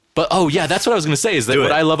 But that's what I was going to say is that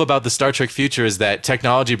what I love about the Star Trek future is that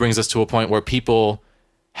technology brings us to a point where people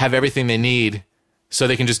have everything they need so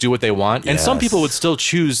they can just do what they want. And some people would still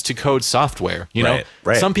choose to code software, you know?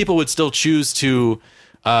 Right. Some people would still choose to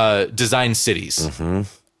design cities. Mm-hmm.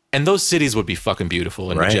 And those cities would be fucking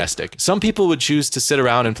beautiful and majestic. Some people would choose to sit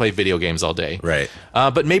around and play video games all day. Right.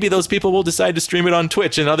 But maybe those people will decide to stream it on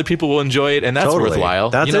Twitch and other people will enjoy it, and that's worthwhile.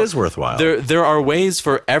 That is worthwhile. There are ways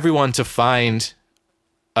for everyone to find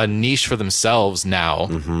a niche for themselves now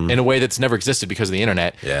in a way that's never existed because of the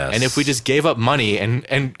internet. Yes. And if we just gave up money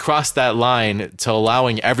and crossed that line to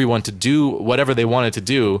allowing everyone to do whatever they wanted to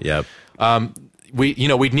do,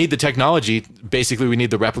 we'd need the technology. Basically, we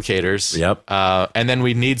need the replicators. Yep. And then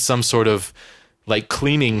we need some sort of like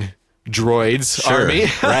cleaning droids army.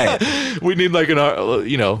 Right. We need like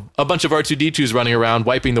a bunch of R2-D2s running around,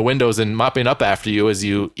 wiping the windows and mopping up after you as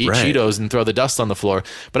you eat Cheetos and throw the dust on the floor.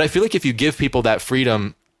 But I feel like if you give people that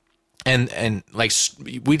freedom and like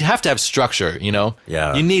we'd have to have structure,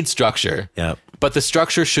 Yeah. You need structure. Yeah. But the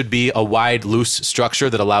structure should be a wide, loose structure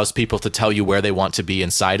that allows people to tell you where they want to be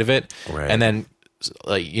inside of it. Right. And then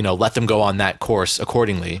let them go on that course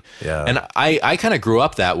accordingly. Yeah. And I kind of grew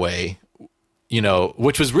up that way,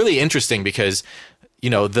 which was really interesting because,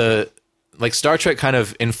 Star Trek kind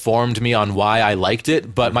of informed me on why I liked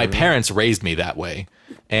it, but my parents raised me that way.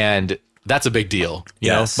 And that's a big deal. You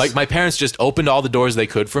know, like my parents just opened all the doors they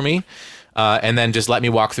could for me. And then just let me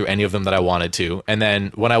walk through any of them that I wanted to. And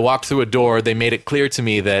then when I walked through a door, they made it clear to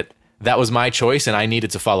me that was my choice and I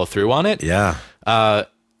needed to follow through on it. Yeah.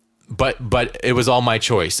 But it was all my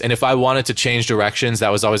choice. And if I wanted to change directions, that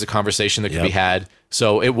was always a conversation that could be had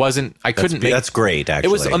So it wasn't. I couldn't make. That's great. Actually,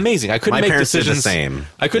 it was amazing. I couldn't My make parents did decisions. the same.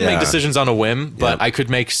 I couldn't make Yeah. decisions on a whim, but Yep. I could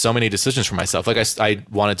make so many decisions for myself. Like I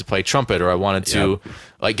wanted to play trumpet, or I wanted to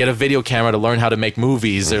like get a video camera to learn how to make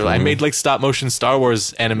movies, or I made like stop motion Star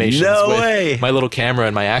Wars animations No with way. my little camera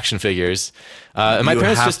and my action figures. And my You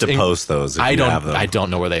parents have just to post those. If I you don't. have them. I don't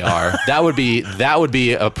know where they are. That would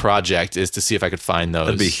be a project, is to see if I could find those.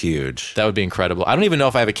 That'd be huge. That would be incredible. I don't even know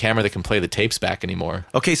if I have a camera that can play the tapes back anymore.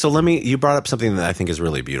 Okay, so you brought up something that I think is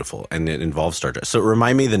really beautiful, and it involves Star Trek. So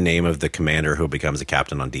remind me the name of the commander who becomes a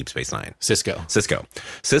captain on Deep Space Nine. Cisco.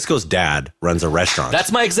 Cisco's dad runs a restaurant.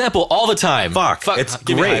 That's my example all the time. Fuck, it's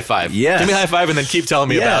Give me a great. high five. Yes. Give me a high five and then keep telling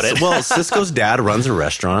me about it. Well, Cisco's dad runs a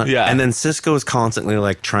restaurant. Yeah. And then Cisco is constantly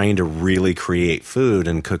like trying to really create food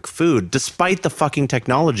and cook food despite the fucking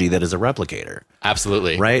technology that is a replicator.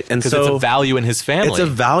 Absolutely. Right? And because so it's a value in his family. It's a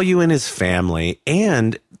value in his family,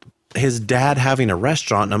 and his dad having a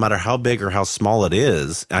restaurant, no matter how big or how small it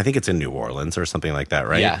is. I think it's in New Orleans or something like that,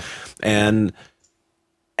 right? Yeah.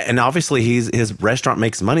 And obviously his restaurant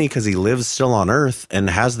makes money because he lives still on Earth and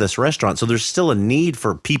has this restaurant. So there's still a need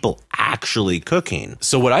for people actually cooking.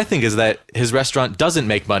 So what I think is that his restaurant doesn't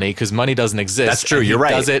make money because money doesn't exist. That's true. And You're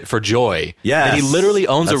right. He does it for joy. Yes. And he literally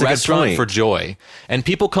owns That's a a good restaurant point. for joy. And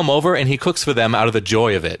people come over and he cooks for them out of the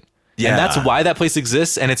joy of it. Yeah. And that's why that place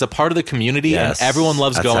exists. And it's a part of the community. Yes. And everyone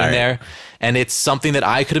loves That's going right. there. And it's something that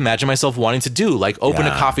I could imagine myself wanting to do, like open a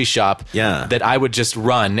Yeah. coffee shop Yeah. that I would just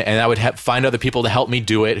run, and I would find other people to help me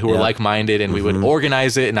do it who were Yeah. like-minded, and we would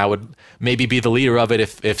organize it, and I would maybe be the leader of it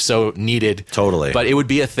if so needed. Totally. But it would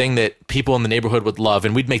be a thing that people in the neighborhood would love,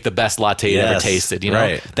 and we'd make the best latte you ever Yes. tasted. You know,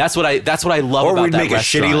 Right. that's what I love Or about we'd that make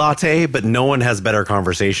restaurant. a shitty latte, but no one has better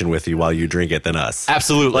conversation with you while you drink it than us.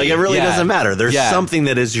 Absolutely. Like, it really Yeah. doesn't matter. There's Yeah. something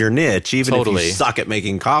that is your niche, even if Totally. you suck at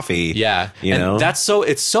making coffee. Yeah. You know? And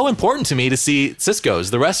it's so important to me to see Cisco's,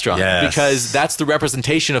 the restaurant, Yes. because that's the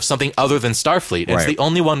representation of something other than Starfleet. It's Right. the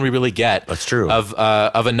only one we really get. That's true. Of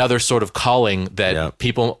another sort of calling that Yep.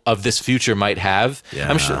 people of this future might have. Yeah.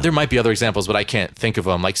 I'm sure there might be other examples, but I can't think of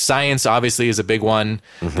them. Like science obviously is a big one.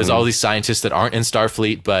 Mm-hmm. There's all these scientists that aren't in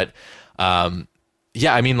Starfleet, but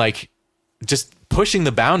yeah, I mean, like just pushing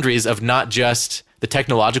the boundaries of not just the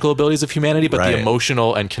technological abilities of humanity, but Right. the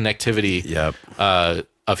emotional and connectivity Yep.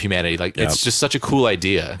 of humanity. Like Yep. it's just such a cool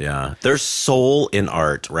idea. Yeah, there's soul in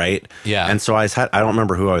art, right? Yeah. And so I don't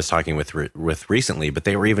remember who I was talking with recently, but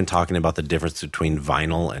they were even talking about the difference between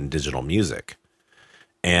vinyl and digital music.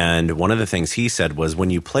 And one of the things he said was when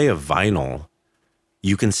you play a vinyl,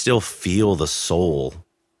 you can still feel the soul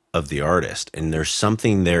of the artist, and there's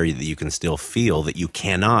something there that you can still feel that you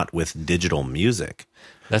cannot with digital music.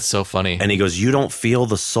 That's so funny. And he goes, you don't feel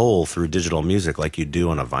the soul through digital music like you do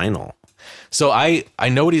on a vinyl. So I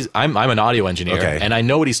know what I'm an audio engineer, Okay. and I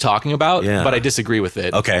know what he's talking about, Yeah. but I disagree with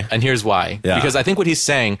it. Okay. And here's why. Yeah. Because I think what he's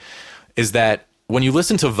saying is that when you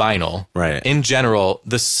listen to vinyl, Right. in general,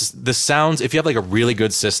 the sounds, if you have like a really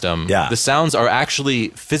good system, Yeah. the sounds are actually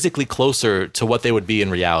physically closer to what they would be in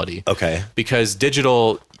reality. Okay. Because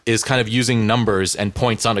digital is kind of using numbers and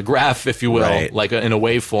points on a graph, if you will, Right. like in a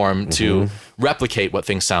waveform to replicate what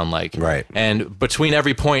things sound like. Right. And between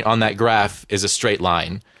every point on that graph is a straight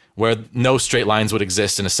line, where no straight lines would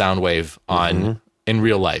exist in a sound wave in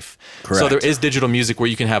real life. So Correct. there is digital music where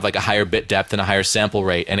you can have like a higher bit depth and a higher sample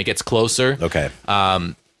rate, and it gets closer. Okay.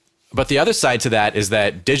 But the other side to that is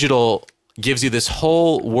that digital gives you this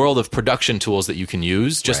whole world of production tools that you can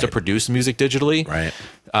use just to Right. produce music digitally. Right.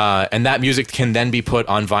 And that music can then be put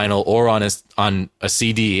on vinyl or on a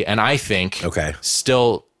CD, and I think Okay.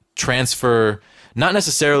 still transfer not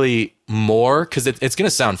necessarily more, because it's going to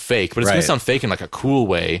sound fake, but it's going Right. to sound fake in like a cool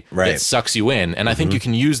way Right. that sucks you in. And I think you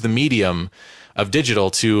can use the medium of digital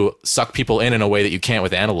to suck people in a way that you can't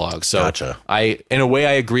with analog. So Gotcha. in a way,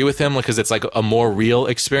 I agree with him because it's like a more real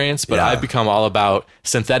experience, but Yeah. I've become all about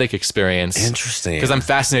synthetic experience. Interesting. Because I'm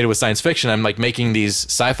fascinated with science fiction. I'm like making these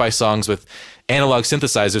sci-fi songs with analog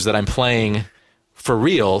synthesizers that I'm playing for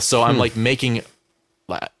real. So I'm like making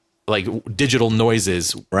like digital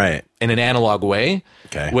noises Right. in an analog way,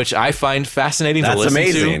 Okay. which I find fascinating to That's listen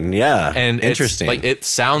amazing. to. Yeah. And interesting. It's, like it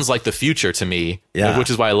sounds like the future to me, Yeah. which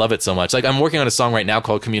is why I love it so much. Like I'm working on a song right now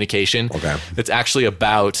called Communication. Okay. It's actually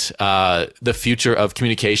about the future of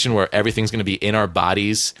communication, where everything's going to be in our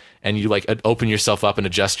bodies, and you like open yourself up and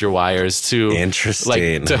adjust your wires to Interesting.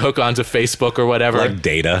 like to hook onto Facebook or whatever. like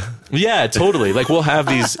data. Yeah, totally. Like we'll have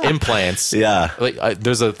these implants. Yeah. Like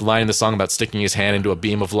there's a line in the song about sticking his hand into a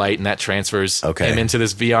beam of light, and that transfers Okay. him into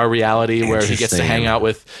this VR reality where he gets to hang Interesting. out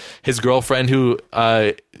with his girlfriend, who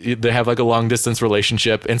they have like a long distance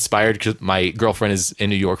relationship. Inspired because my girlfriend is in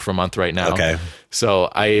New York for a month right now. Okay. So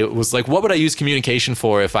I was like, what would I use communication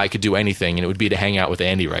for if I could do anything? And it would be to hang out with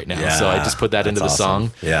Andy right now. Yeah, so I just put that into the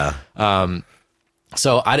awesome. song. Yeah.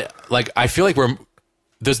 So I feel like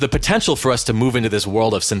there's the potential for us to move into this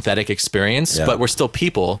world of synthetic experience, but we're still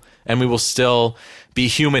people and we will still be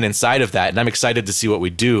human inside of that. And I'm excited to see what we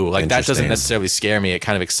do. Like that doesn't necessarily scare me. It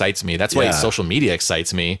kind of excites me. That's why social media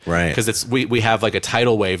excites me. Right. Because we have like a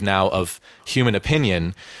tidal wave now of human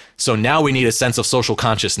opinion. So now we need a sense of social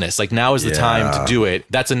consciousness. Like now is the time to do it.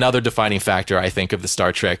 That's another defining factor, I think, of the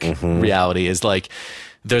Star Trek reality is like,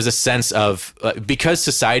 there's a sense of, because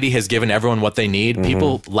society has given everyone what they need,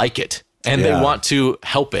 people like it and they want to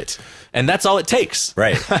help it. And that's all it takes.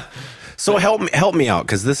 Right. So help me out.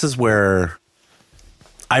 'Cause this is where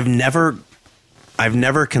I've never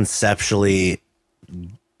conceptually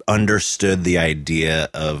understood the idea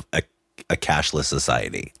of a cashless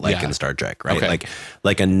society, like in Star Trek, right? Okay.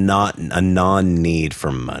 Like a non-need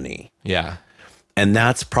for money. Yeah. And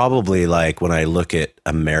that's probably like when I look at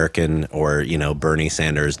American or, Bernie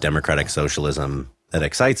Sanders democratic socialism that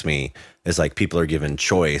excites me is like people are given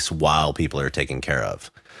choice while people are taken care of.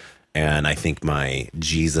 And I think my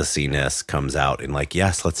Jesus-iness comes out in like,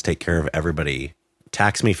 yes, let's take care of everybody.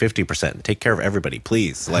 Tax me 50%. Take care of everybody,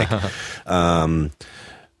 please. Like,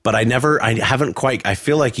 but I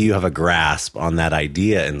feel like you have a grasp on that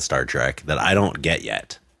idea in Star Trek that I don't get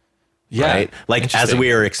yet. Yeah. Right? Like as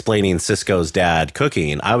we were explaining Sisko's dad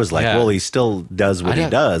cooking, I was like, well, he still does what he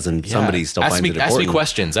does and somebody still finds it important. Ask me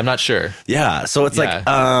questions. I'm not sure. Yeah. So it's like,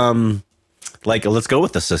 let's go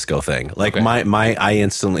with the Sisko thing. Like I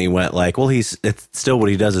instantly went like, well, it's still what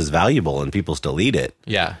he does is valuable and people still eat it.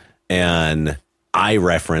 Yeah. And I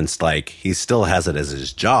referenced like, he still has it as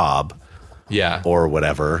his job. Yeah. Or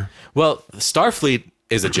whatever. Well, Starfleet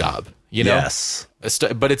is a job, Yes.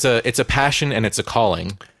 But it's a passion and it's a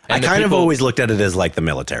calling. And I kind of always looked at it as like the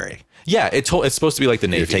military. Yeah, it's supposed to be like the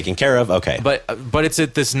Navy. You're taken care of, okay. But it's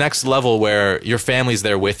at this next level where your family's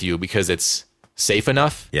there with you because it's safe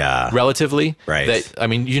enough, relatively. Right. That, I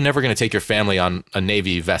mean, you're never going to take your family on a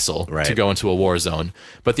Navy vessel to go into a war zone.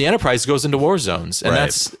 But the Enterprise goes into war zones. And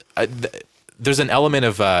that's there's an element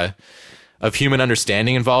of human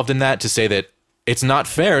understanding involved in that to say that it's not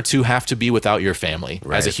fair to have to be without your family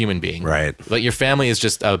as a human being. Right. Like your family is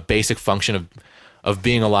just a basic function of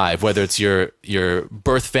being alive, whether it's your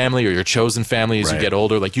birth family or your chosen family as you get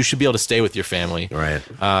older. Like you should be able to stay with your family. Right.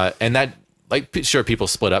 And that, like, sure, people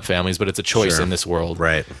split up families, but it's a choice in this world.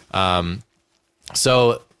 Right.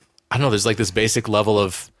 So I don't know, there's like this basic level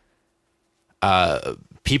of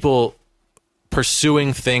people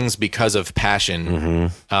pursuing things because of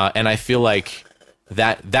passion. And I feel like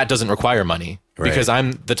that doesn't require money because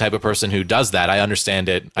I'm the type of person who does that. I understand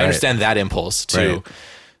it. I understand that impulse to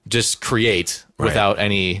just create without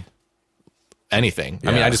anything.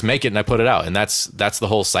 I mean, I just make it and I put it out, and that's the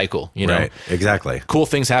whole cycle, you know? Right. Exactly. Cool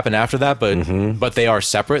things happen after that, but they are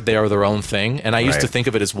separate. They are their own thing. And I used to think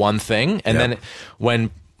of it as one thing. And then when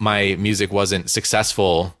my music wasn't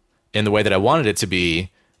successful in the way that I wanted it to be,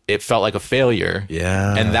 it felt like a failure.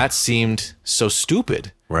 Yeah. And that seemed so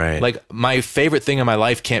stupid. Right. Like my favorite thing in my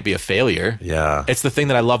life can't be a failure. Yeah. It's the thing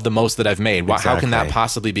that I love the most that I've made. How can that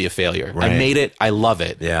possibly be a failure? I made it. I love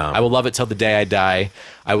it. Yeah. I will love it till the day I die.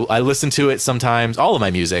 I listen to it sometimes. All of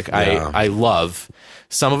my music I love.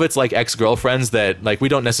 Some of it's like ex-girlfriends that like we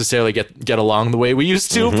don't necessarily get along the way we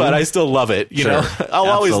used to, but I still love it. You know, I'll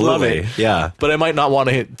always love it. Yeah. But I might not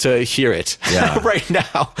want to hear it right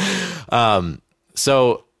now.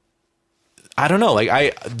 So I don't know. Like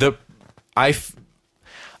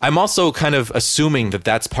I'm also kind of assuming that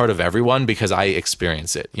that's part of everyone because I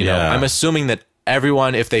experience it. You know, I'm assuming that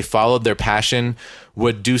everyone, if they followed their passion,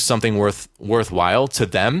 would do something worthwhile to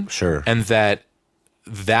them. Sure. And that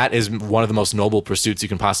is one of the most noble pursuits you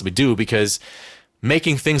can possibly do, because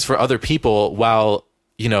making things for other people, while,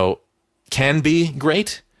 you know, can be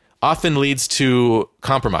great, often leads to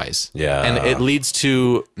compromise. Yeah. And it leads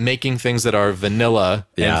to making things that are vanilla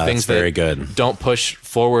and things that don't push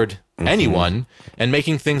forward anyone, and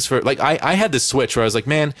making things for, like, I had this switch where I was like,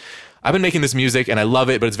 man, I've been making this music and I love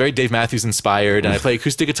it, but it's very Dave Matthews inspired, and I play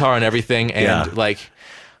acoustic guitar and everything. And like,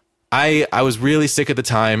 I was really sick at the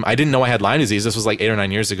time. I didn't know I had Lyme disease. This was like 8 or 9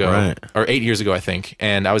 years ago, or 8 years ago, I think.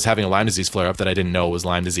 And I was having a Lyme disease flare up that I didn't know was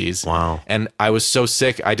Lyme disease. Wow. And I was so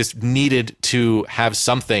sick. I just needed to have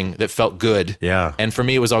something that felt good. Yeah. And for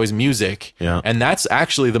me, it was always music. Yeah. And that's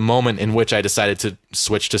actually the moment in which I decided to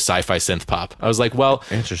switch to sci-fi synth pop. I was like, well,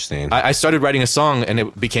 interesting. I started writing a song and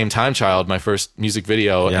it became Time Child, my first music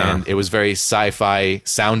video. Yeah. And it was very sci-fi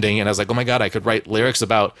sounding. And I was like, oh my God, I could write lyrics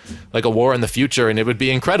about like a war in the future and it would be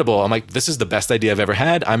incredible. I'm like, this is the best idea I've ever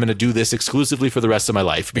had. I'm going to do this exclusively for the rest of my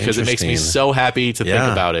life because it makes me so happy to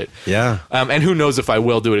think about it. Yeah. And who knows if I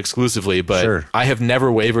will do it exclusively, but I have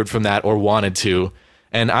never wavered from that or wanted to.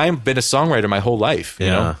 And I've been a songwriter my whole life, you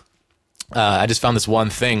know? I just found this one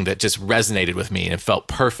thing that just resonated with me and it felt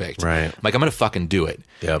perfect. Right. I'm like, I'm going to fucking do it.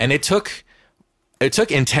 Yep. And it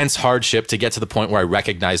took intense hardship to get to the point where I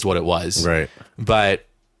recognized what it was. Right. But,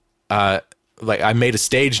 like I made a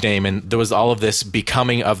stage name and there was all of this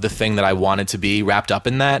becoming of the thing that I wanted to be wrapped up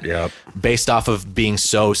in that based off of being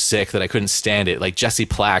so sick that I couldn't stand it. Like Jesse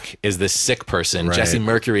Plack is this sick person. Right. Jesse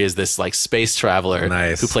Mercury is this like space traveler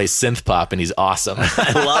who plays synth pop and he's awesome.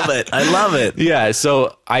 I love it. I love it. Yeah.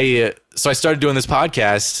 So I started doing this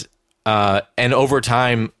podcast and over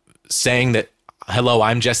time saying that, hello,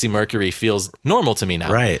 I'm Jesse Mercury feels normal to me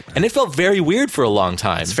now. Right. And it felt very weird for a long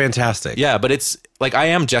time. It's fantastic. Yeah, but it's like I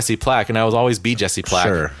am Jesse Plack and I will always be Jesse Plack.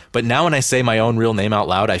 Sure. But now when I say my own real name out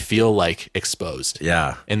loud, I feel like exposed.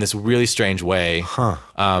 Yeah. In this really strange way.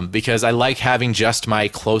 Because I like having just my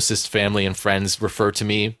closest family and friends refer to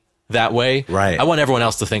me that way. Right. I want everyone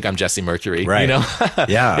else to think I'm Jesse Mercury. Right. You know?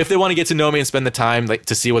 Yeah. If they want to get to know me and spend the time like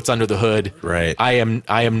to see what's under the hood. Right. I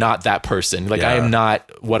am not that person. Like I am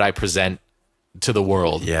not what I present to the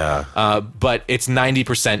world. Yeah. But it's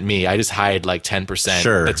 90% me. I just hide like 10%.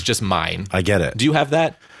 Sure. That's just mine. I get it. Do you have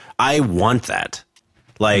that? I want that.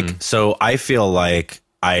 Like, so I feel like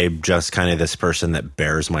I'm just kind of this person that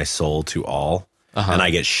bears my soul to all and I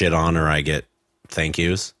get shit on or I get thank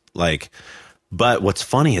yous. Like, but what's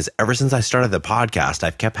funny is ever since I started the podcast,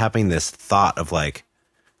 I've kept having this thought of like,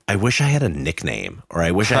 I wish I had a nickname or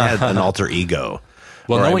I wish I had an alter ego.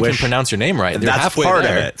 Well, no one can pronounce your name right. They're that's halfway part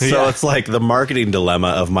there. of it. So it's like the marketing dilemma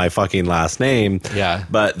of my fucking last name. Yeah.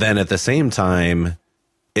 But then at the same time,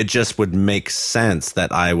 it just would make sense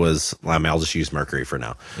that I was, well, I mean, I'll just use Mercury for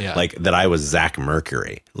now. Yeah. Like that I was Zach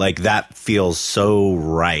Mercury. Like that feels so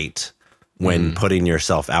right when putting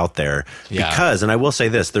yourself out there. Yeah. Because, and I will say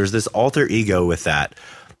this, there's this alter ego with that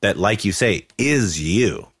like you say, is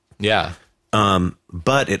you. Yeah.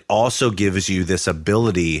 But it also gives you this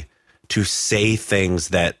ability to say things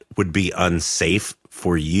that would be unsafe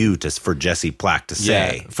for you for Jesse Plack to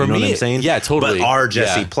say. For you know me, what I'm saying? yeah, totally. But our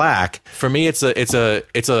Jesse Plack. For me, it's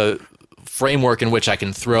a framework in which I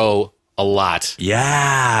can throw a lot.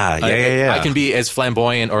 Yeah. I can be as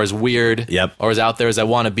flamboyant or as weird or as out there as I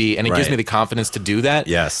want to be. And it gives me the confidence to do that.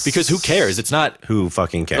 Yes. Because who cares? It's not. Who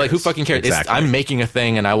fucking cares? Like, who fucking cares? Exactly. I'm making a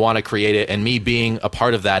thing and I want to create it. And me being a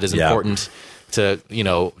part of that is important to, you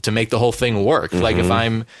know, to make the whole thing work. Like if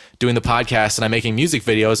I'm doing the podcast and I'm making music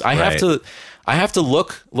videos, I have to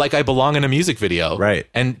look like I belong in a music video. Right.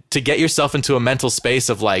 And to get yourself into a mental space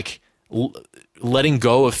of like letting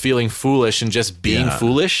go of feeling foolish and just being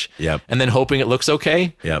foolish. Yep. And then hoping it looks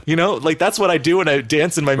okay. Yep. You know, like that's what I do when I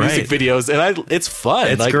dance in my music videos. And it's fun.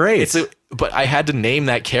 It's like, great. But I had to name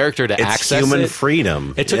that character to access human it.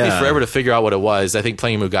 freedom. It took me forever to figure out what it was. I think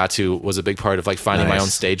playing Mugatu was a big part of like finding my own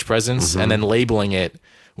stage presence and then labeling it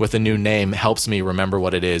with a new name helps me remember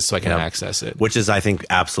what it is so I can access it. Which is, I think,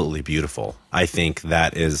 absolutely beautiful. I think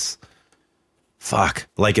that is,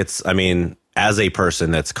 like it's, I mean, as a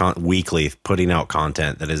person that's weekly putting out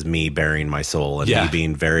content that is me bearing my soul and me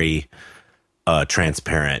being very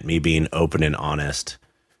transparent, me being open and honest,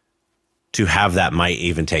 to have that might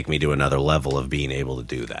even take me to another level of being able to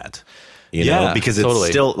do that. You know, because it's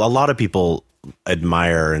still, a lot of people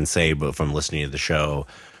admire and say, but from listening to the show,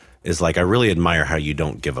 is like, I really admire how you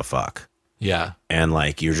don't give a fuck. Yeah. And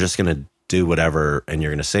like, you're just going to do whatever and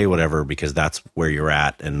you're going to say whatever because that's where you're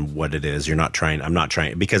at and what it is. I'm not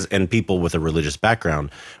trying, because, and people with a religious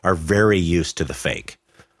background are very used to the fake.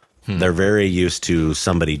 They're very used to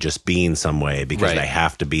somebody just being some way because they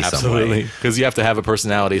have to be some way. Because you have to have a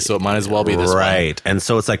personality, so it might as well be this way. Right. And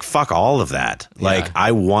so it's like, fuck all of that. Like,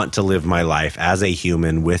 I want to live my life as a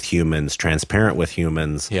human with humans, transparent with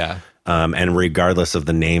humans. Yeah. And regardless of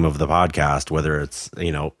the name of the podcast, whether it's,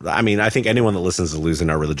 you know, I mean, I think anyone that listens to Losing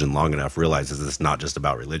Our Religion long enough realizes it's not just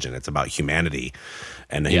about religion. It's about humanity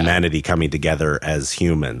and humanity coming together as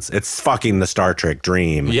humans. It's fucking the Star Trek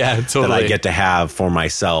dream that I get to have for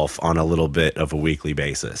myself on a little bit of a weekly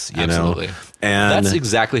basis, you know? And that's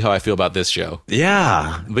exactly how I feel about this show.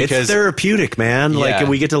 Yeah. Because it's therapeutic, man. Like,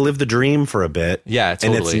 we get to live the dream for a bit. Yeah,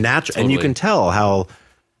 totally. And it's natural. And you can tell how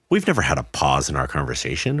we've never had a pause in our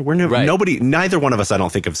conversation. We're never, neither one of us, I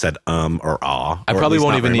don't think, have said or ah. I probably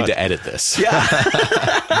won't even need to edit this.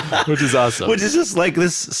 Yeah. Which is awesome. Which is just like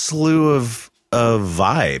this slew of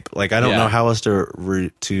vibe. Like, I don't know how else to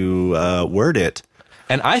word it.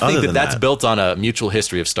 And I think that's built on a mutual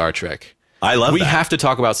history of Star Trek. I love that. We have to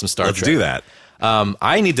talk about some Star Trek. Let's do that.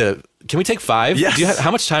 I need to. Can we take 5? Yes. How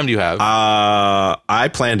much time do you have? I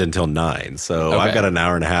planned until 9, so Okay. I've got an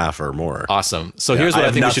hour and a half or more. Awesome. So here's what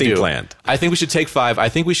I think we should do. Planned. I think we should take 5. I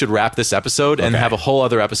think we should wrap this episode and have a whole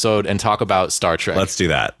other episode and talk about Star Trek. Let's do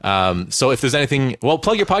that. So if there's anything, well,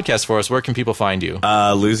 plug your podcast for us. Where can people find you?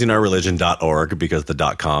 Losingourreligion.org, because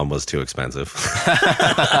the .com was too expensive.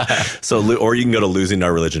 Or you can go to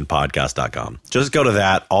losingourreligionpodcast.com. Just go to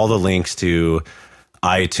that. All the links to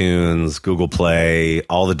iTunes, Google Play,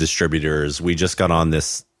 all the distributors. We just got on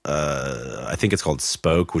this, I think it's called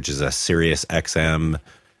Spoke, which is a Sirius XM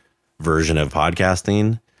version of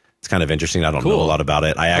podcasting. It's kind of interesting. I don't know a lot about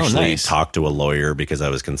it. I actually talked to a lawyer because I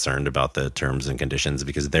was concerned about the terms and conditions,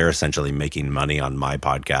 because they're essentially making money on my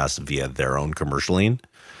podcast via their own commercialing.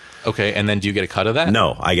 Okay, and then do you get a cut of that?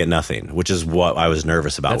 No, I get nothing, which is what I was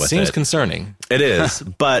nervous about with it. That seems concerning. It is.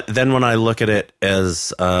 But then when I look at it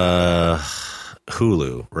as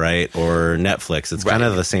Hulu, right, or Netflix, it's kind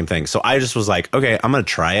of the same thing. So I just was like, okay, I'm going to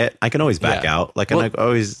try it. I can always back out. Like, and I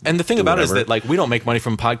always. And the thing about it is that, like, we don't make money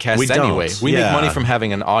from podcasts anyway. We make money from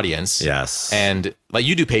having an audience. Yes. And like,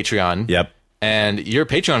 you do Patreon. Yep. And your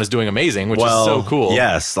Patreon is doing amazing, which is so cool.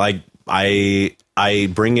 Yes. Like, I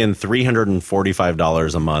bring in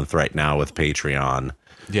 $345 a month right now with Patreon.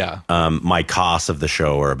 Yeah. My costs of the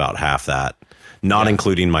show are about half that, not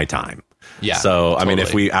including my time. Yeah. So, I mean,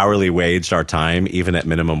 if we hourly waged our time, even at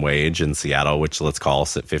minimum wage in Seattle, which let's call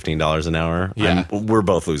us at $15 an hour, we're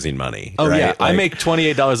both losing money. Oh, right? yeah. Like, I make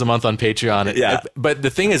 $28 a month on Patreon. Yeah. But the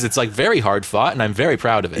thing is, it's like very hard fought, and I'm very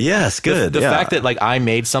proud of it. Yes, good. The fact that like I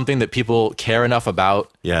made something that people care enough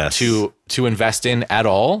about to invest in at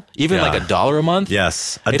all, even like $1 a month.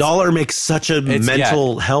 Yes. $1 makes such a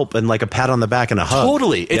mental help and like a pat on the back and a hug.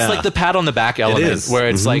 Totally. It's like the pat on the back element where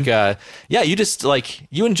it's like, you just like,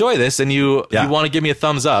 you enjoy this and you want to give me a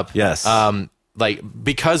thumbs up. Yes. Like,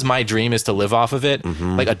 because my dream is to live off of it,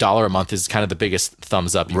 like $1 a month is kind of the biggest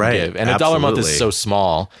thumbs up you can give. And $1 a month is so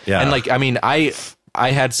small. Yeah. And like, I mean, I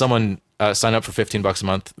had someone sign up for $15 a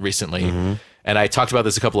month recently. And I talked about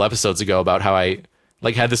this a couple episodes ago about how I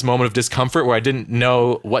like had this moment of discomfort where I didn't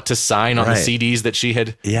know what to sign on the CDs that she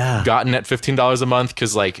had gotten at $15 a month,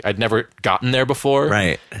 because like I'd never gotten there before.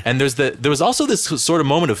 Right. And there was also this sort of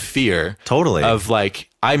moment of fear. Totally. Of like,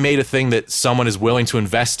 I made a thing that someone is willing to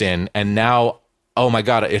invest in, and now, oh my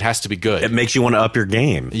God, it has to be good. It makes you want to up your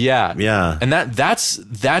game. Yeah. Yeah. And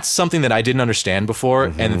that's something that I didn't understand before.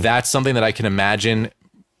 And that's something that I can imagine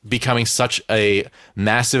becoming such a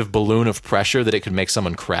massive balloon of pressure that it could make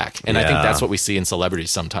someone crack. And I think that's what we see in celebrities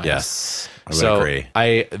sometimes. Yes. I would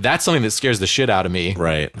agree. That's something that scares the shit out of me.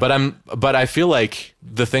 Right. But I feel like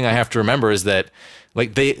the thing I have to remember is that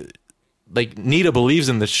like Nita believes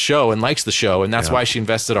in the show and likes the show, and that's why she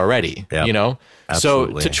invested already. Yep. You know?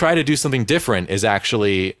 Absolutely. So to try to do something different is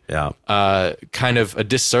actually kind of a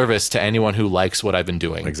disservice to anyone who likes what I've been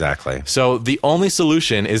doing. Exactly. So the only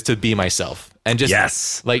solution is to be myself and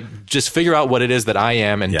just figure out what it is that I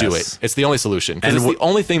am and do it. It's the only solution, because it's the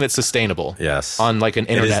only thing that's sustainable. Yes. On like an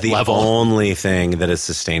internet level. It is the only thing that is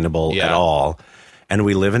sustainable at all. And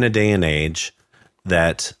we live in a day and age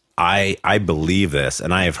that I believe this,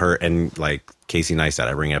 and I have heard, and like Casey Neistat,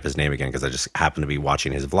 I bring up his name again because I just happen to be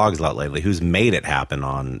watching his vlogs a lot lately, who's made it happen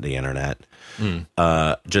on the internet.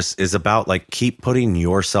 Just is about like, keep putting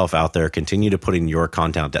yourself out there, continue to putting your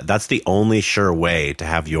content. That's the only sure way to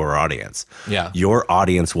have your audience. Yeah. Your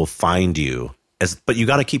audience will find you. But you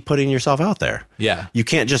got to keep putting yourself out there. Yeah. You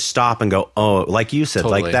can't just stop and go, oh, like you said,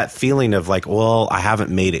 like that feeling of like, well, I haven't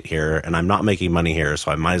made it here and I'm not making money here,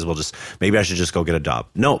 so I might as well maybe I should just go get a job.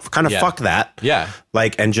 No, kind of fuck that. Yeah.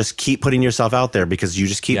 Like, and just keep putting yourself out there, because you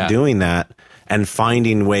just keep doing that and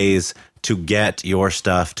finding ways to get your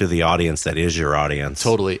stuff to the audience that is your audience.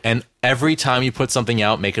 Totally. And every time you put something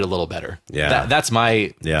out, make it a little better. Yeah. That's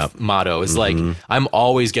my motto, is like, I'm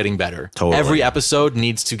always getting better. Totally. Every episode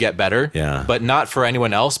needs to get better. Yeah. But not for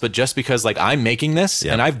anyone else, but just because like I'm making this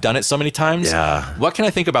and I've done it so many times. Yeah. What can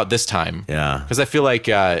I think about this time? Yeah. Because I feel like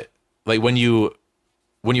when you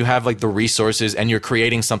have like the resources and you're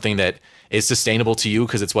creating something that is sustainable to you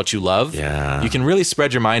because it's what you love, you can really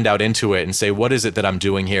spread your mind out into it and say, what is it that I'm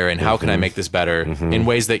doing here, and how can I make this better in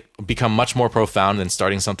ways that become much more profound than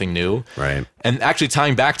starting something new. Right. And actually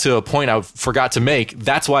tying back to a point I forgot to make,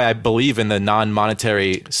 that's why I believe in the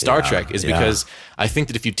non-monetary Star Trek, is because I think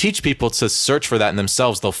that if you teach people to search for that in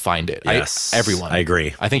themselves, they'll find it. Yes. Everyone. I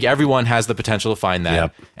agree. I think everyone has the potential to find that.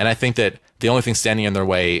 Yep. And I think that the only thing standing in their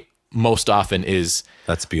way most often is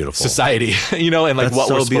that's beautiful society, and like that's what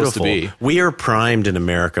we're supposed to be. We are primed in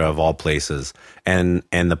America, of all places, and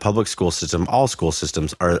the public school system, all school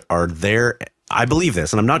systems are there I believe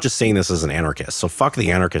this, and I'm not just saying this as an anarchist, so fuck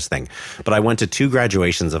the anarchist thing, but I went to 2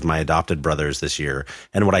 graduations of my adopted brothers this year,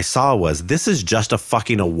 and what I saw was this is just a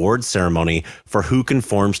fucking award ceremony for who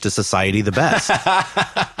conforms to society the best.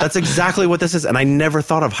 That's exactly what this is, and I never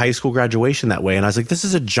thought of high school graduation that way, and I was like, this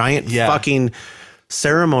is a giant fucking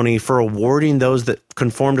ceremony for awarding those that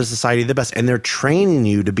conform to society the best, and they're training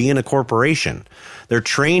you to be in a corporation. They're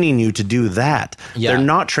training you to do that. They're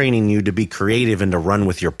not training you to be creative and to run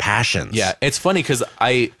with your passions. Yeah, it's funny because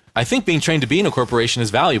I think being trained to be in a corporation is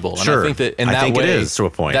valuable. And I think that in that way, it is to a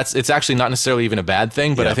point. It's actually not necessarily even a bad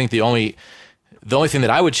thing, but I think the only thing that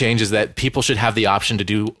I would change is that people should have the option to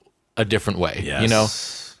do a different way. Yes. You know?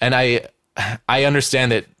 And I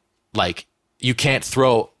understand that, like, you can't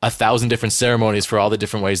throw 1,000 different ceremonies for all the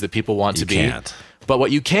different ways that people want to be. Can't. But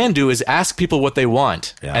what you can do is ask people what they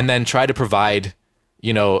want and then try to provide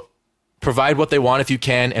what they want if you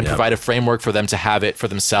can, and provide a framework for them to have it for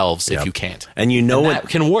themselves if you can't. And you know that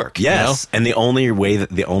can work. Yes. You know? And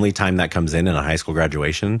the only time that comes in a high school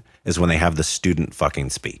graduation is when they have the student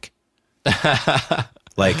fucking speak.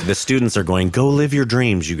 Like, the students are going, go live your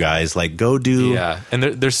dreams, you guys. Like, go do. Yeah. And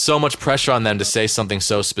there's so much pressure on them to say something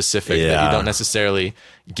so specific that you don't necessarily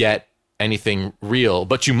get anything real,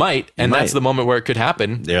 but you might. And that's the moment where it could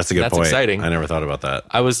happen. Yeah, that's a good point. That's exciting. I never thought about that.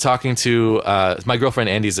 I was talking to my girlfriend,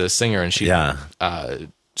 Andy's a singer, and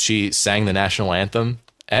she sang the national anthem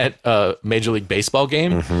at a Major League Baseball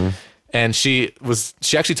game. Mm-hmm. And she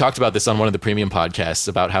actually talked about this on one of the premium podcasts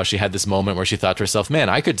about how she had this moment where she thought to herself, man,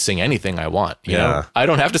 I could sing anything I want. You know, I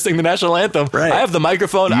don't have to sing the national anthem. Right. I have the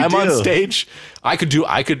microphone. I'm on stage.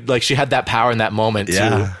 She had that power in that moment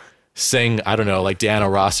to sing, I don't know, like Diana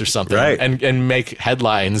Ross or something and make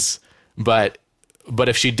headlines. But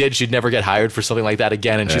if she did, she'd never get hired for something like that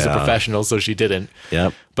again. And she's a professional, so she didn't.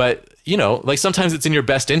 Yep. But, you know, like, sometimes it's in your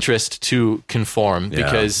best interest to conform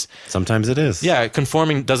because sometimes it is. Yeah.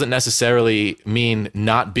 Conforming doesn't necessarily mean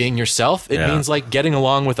not being yourself. It means, like, getting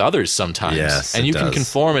along with others sometimes. Yes, and you can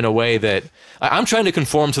conform in a way that I'm trying to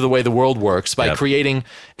conform to the way the world works by creating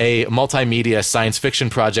a multimedia science fiction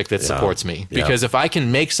project that supports me. Because if I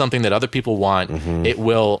can make something that other people want, it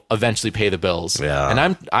will eventually pay the bills. Yeah.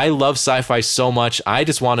 And I love sci-fi so much. I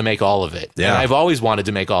just want to make all of it. Yeah. And I've always wanted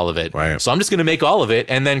to make all of it. Right. So I'm just going to make all of it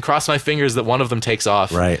and then cross my fingers that one of them takes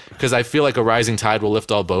off. Right. Because I feel like a rising tide will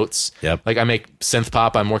lift all boats. Yep. Like, I make synth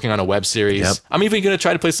pop. I'm working on a web series. Yep. I'm even going to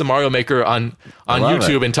try to play some Mario Maker on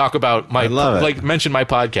YouTube and talk about mention my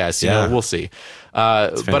podcast. You know, we'll see.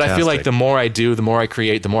 But I feel like the more I do, the more I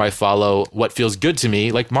create, the more I follow what feels good to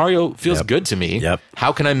me. Like, Mario feels good to me. Yep.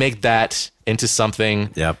 How can I make that into something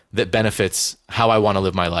that benefits how I want to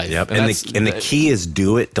live my life? Yep. And the key is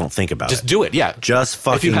do it. Don't think about it. Just do it. Yeah. Just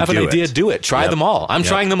fucking do it. If you have an idea, do it. Try them all. I'm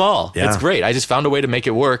trying them all. Yeah. It's great. I just found a way to make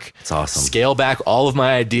it work. It's awesome. Scale back all of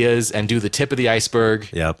my ideas and do the tip of the iceberg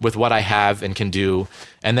with what I have and can do.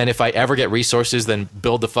 And then if I ever get resources, then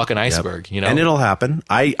build the fucking iceberg, you know? And it'll happen.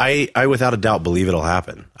 I without a doubt believe it'll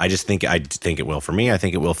happen. I think it will for me. I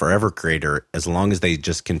think it will for every creator, as long as they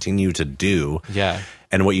just continue to do. Yeah.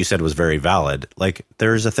 And what you said was very valid. Like,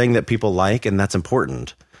 there's a thing that people like, and that's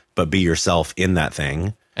important. But be yourself in that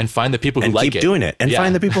thing. And find the people who like it. And keep doing it. And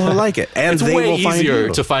find the people who like it. And it's they way will find easier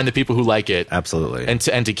you. to find the people who like it. Absolutely. And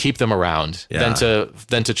to keep them around than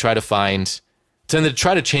to try to find... to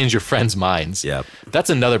try to change your friends' minds. Yep. That's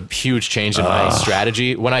another huge change in my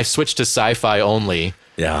strategy. When I switched to sci-fi only,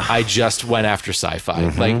 I just went after sci-fi.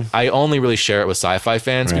 Mm-hmm. Like, I only really share it with sci-fi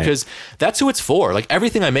fans because that's who it's for. Like,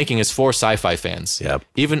 everything I'm making is for sci-fi fans. Yep.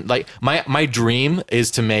 Even, like, my dream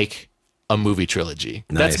is to make a movie trilogy.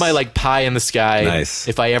 Nice. That's my, like, pie in the sky. Nice.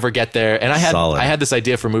 If I ever get there. And I had this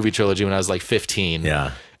idea for a movie trilogy when I was like 15.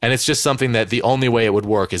 Yeah. And it's just something that the only way it would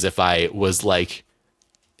work is if I was like,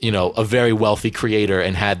 you know, a very wealthy creator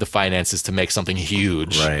and had the finances to make something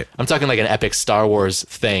huge. Right. I'm talking like an epic Star Wars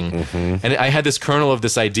thing. Mm-hmm. And I had this kernel of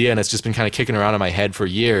this idea, and it's just been kind of kicking around in my head for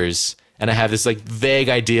years. And I have this like vague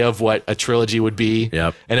idea of what a trilogy would be.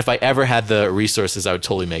 Yep. And if I ever had the resources, I would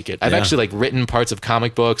totally make it. I've actually like written parts of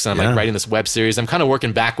comic books, and I'm like writing this web series. I'm kind of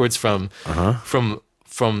working backwards from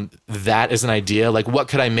that as an idea. Like, what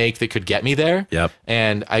could I make that could get me there? Yep.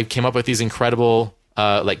 And I came up with these incredible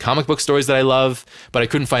like comic book stories that I love, but I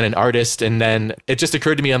couldn't find an artist. And then it just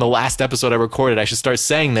occurred to me on the last episode I recorded, I should start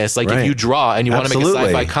saying this. Like, if you draw and you want to make a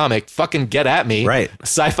sci-fi comic, fucking get at me. Right.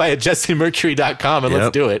 sci-fi@jessemercury.com and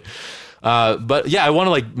let's do it. But yeah, I want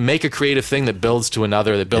to like make a creative thing that builds to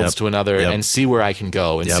another, and see where I can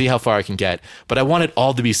go and see how far I can get. But I want it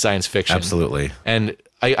all to be science fiction. Absolutely. And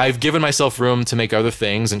I've given myself room to make other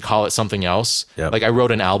things and call it something else. Like, I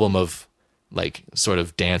wrote an album of like sort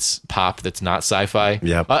of dance pop that's not sci-fi.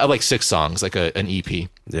 Like 6 songs, like an EP.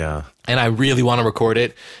 Yeah. And I really want to record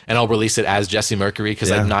it, and I'll release it as Jesse Mercury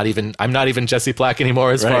because I'm not even Jesse Plack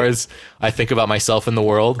anymore as far as I think about myself in the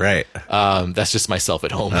world. Right. That's just myself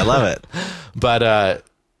at home. I love it. But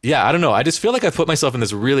yeah, I don't know. I just feel like I put myself in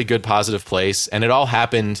this really good, positive place, and it all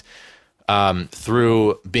happened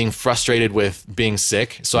through being frustrated with being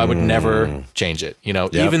sick. So I would never change it,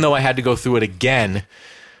 even though I had to go through it again.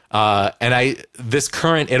 And this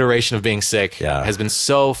current iteration of being sick has been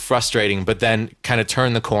so frustrating, but then kind of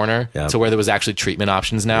turned the corner to where there was actually treatment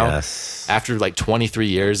options now after like 23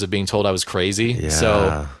 years of being told I was crazy. Yeah.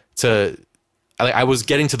 So I was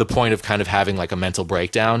getting to the point of kind of having like a mental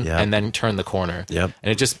breakdown and then turn the corner. Yep.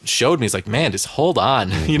 And it just showed me, it's like, man, just hold on,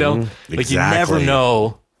 like you never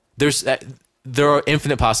know. There are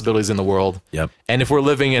infinite possibilities in the world. Yep. And if we're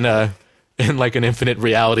living in like an infinite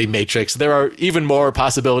reality matrix, there are even more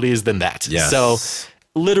possibilities than that. Yes. So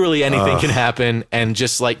literally anything can happen, and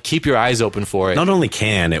just like keep your eyes open for it. Not only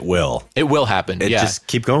can, it will. It will happen. Just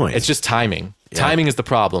keep going. It's just timing. Yeah. Timing is the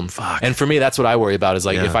problem. Fuck. And for me, that's what I worry about is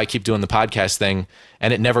like if I keep doing the podcast thing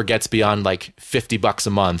and it never gets beyond like $50 a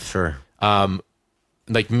month. Sure.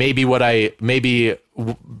 Like maybe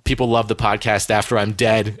people love the podcast after I'm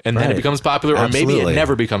dead, and then it becomes popular, or maybe it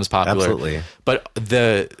never becomes popular. Absolutely. But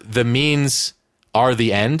the means are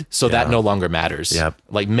the end, so that no longer matters. Yep.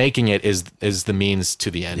 Like making it is the means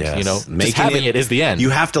to the end. Yes. Just having it is the end. You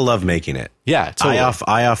have to love making it. Yeah, totally.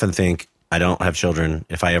 I often think, I don't have children.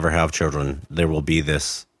 If I ever have children, there will be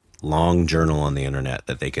this long journal on the internet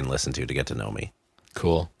that they can listen to get to know me.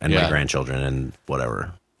 Cool. And my grandchildren and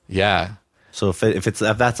whatever. Yeah. So if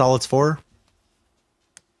that's all it's for,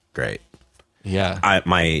 great. Yeah.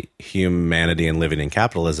 My humanity and living in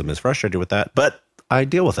capitalism is frustrated with that, but I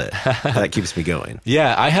deal with it. That keeps me going.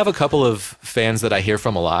 Yeah, I have a couple of fans that I hear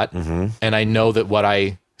from a lot, and I know that what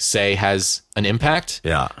I say has an impact.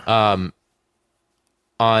 Yeah.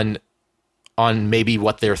 On maybe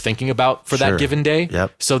what they're thinking about for that given day.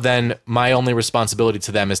 Yep. So then my only responsibility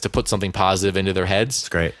to them is to put something positive into their heads. It's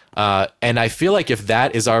great. And I feel like if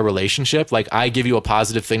that is our relationship, like I give you a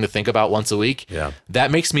positive thing to think about once a week,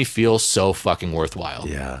 that makes me feel so fucking worthwhile.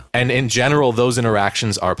 Yeah. And in general, those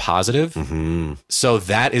interactions are positive. So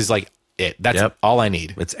that is like it. That's all I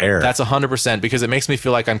need. It's air. That's 100%, because it makes me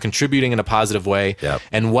feel like I'm contributing in a positive way. Yep.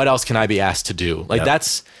 And what else can I be asked to do? Like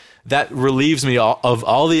that relieves me of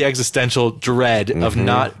all the existential dread of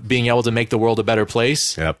not being able to make the world a better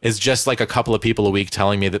place. Yep. Is just like a couple of people a week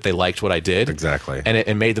telling me that they liked what I did. Exactly. And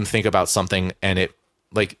it made them think about something, and it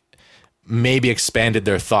like maybe expanded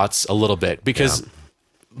their thoughts a little bit, because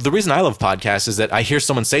the reason I love podcasts is that I hear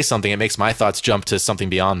someone say something, it makes my thoughts jump to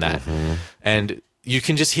something beyond that. And you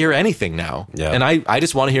can just hear anything now. Yeah. And I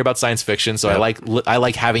just want to hear about science fiction. So I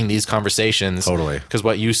like having these conversations. Totally. Because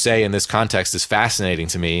what you say in this context is fascinating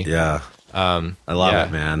to me. Yeah. I love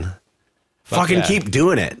it, man. Fucking keep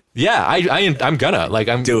doing it. Yeah. I'm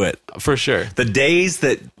gonna do it for sure. The days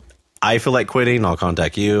that I feel like quitting, I'll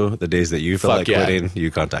contact you. The days that you feel like quitting, you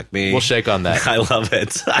contact me. We'll shake on that. I love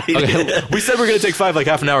it. Okay. We said we're going to take 5 like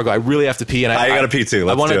half an hour ago. I really have to pee. And I got to pee too.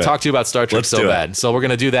 I want to talk to you about Star Trek so bad. So we're going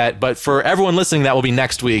to do that. But for everyone listening, that will be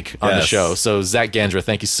next week on the show. So Zach Gandra,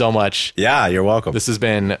 thank you so much. Yeah, you're welcome. This has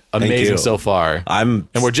been amazing so far. And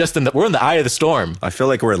we're just we're in the eye of the storm. I feel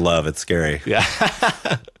like we're in love. It's scary. Yeah.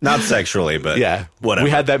 Not sexually, but whatever. We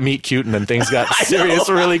had that meet cute, and then things got serious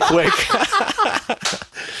really quick.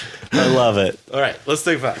 I love it. All right, let's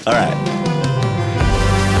take 5. All right.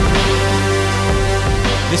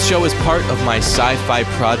 This show is part of my sci-fi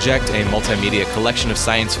project, a multimedia collection of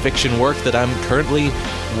science fiction work that I'm currently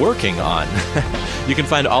working on. You can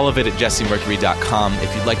find all of it at jessemercury.com.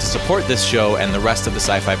 If you'd like to support this show and the rest of the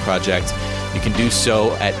sci-fi project, you can do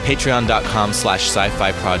so at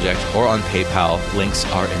patreon.com/sci-fi project or on PayPal. Links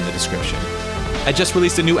are in the description. I just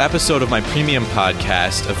released a new episode of my premium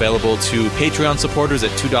podcast, available to Patreon supporters at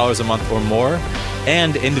 $2 a month or more,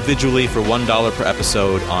 and individually for $1 per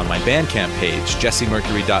episode on my Bandcamp page,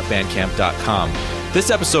 jessemercury.bandcamp.com. This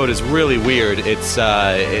episode is really weird. It's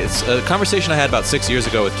a conversation I had about 6 years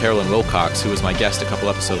ago with Carolyn Wilcox, who was my guest a couple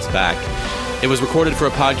episodes back. It was recorded for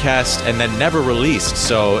a podcast and then never released,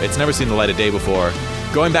 so it's never seen the light of day before.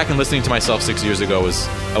 Going back and listening to myself 6 years ago was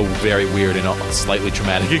a very weird and slightly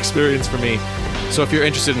traumatic experience for me. So if you're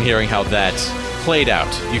interested in hearing how that played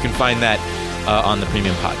out, you can find that on the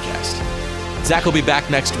premium podcast. Zach will be back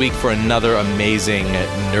next week for another amazing,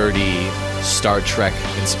 nerdy, Star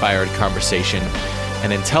Trek-inspired conversation.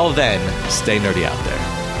 And until then, stay nerdy out there.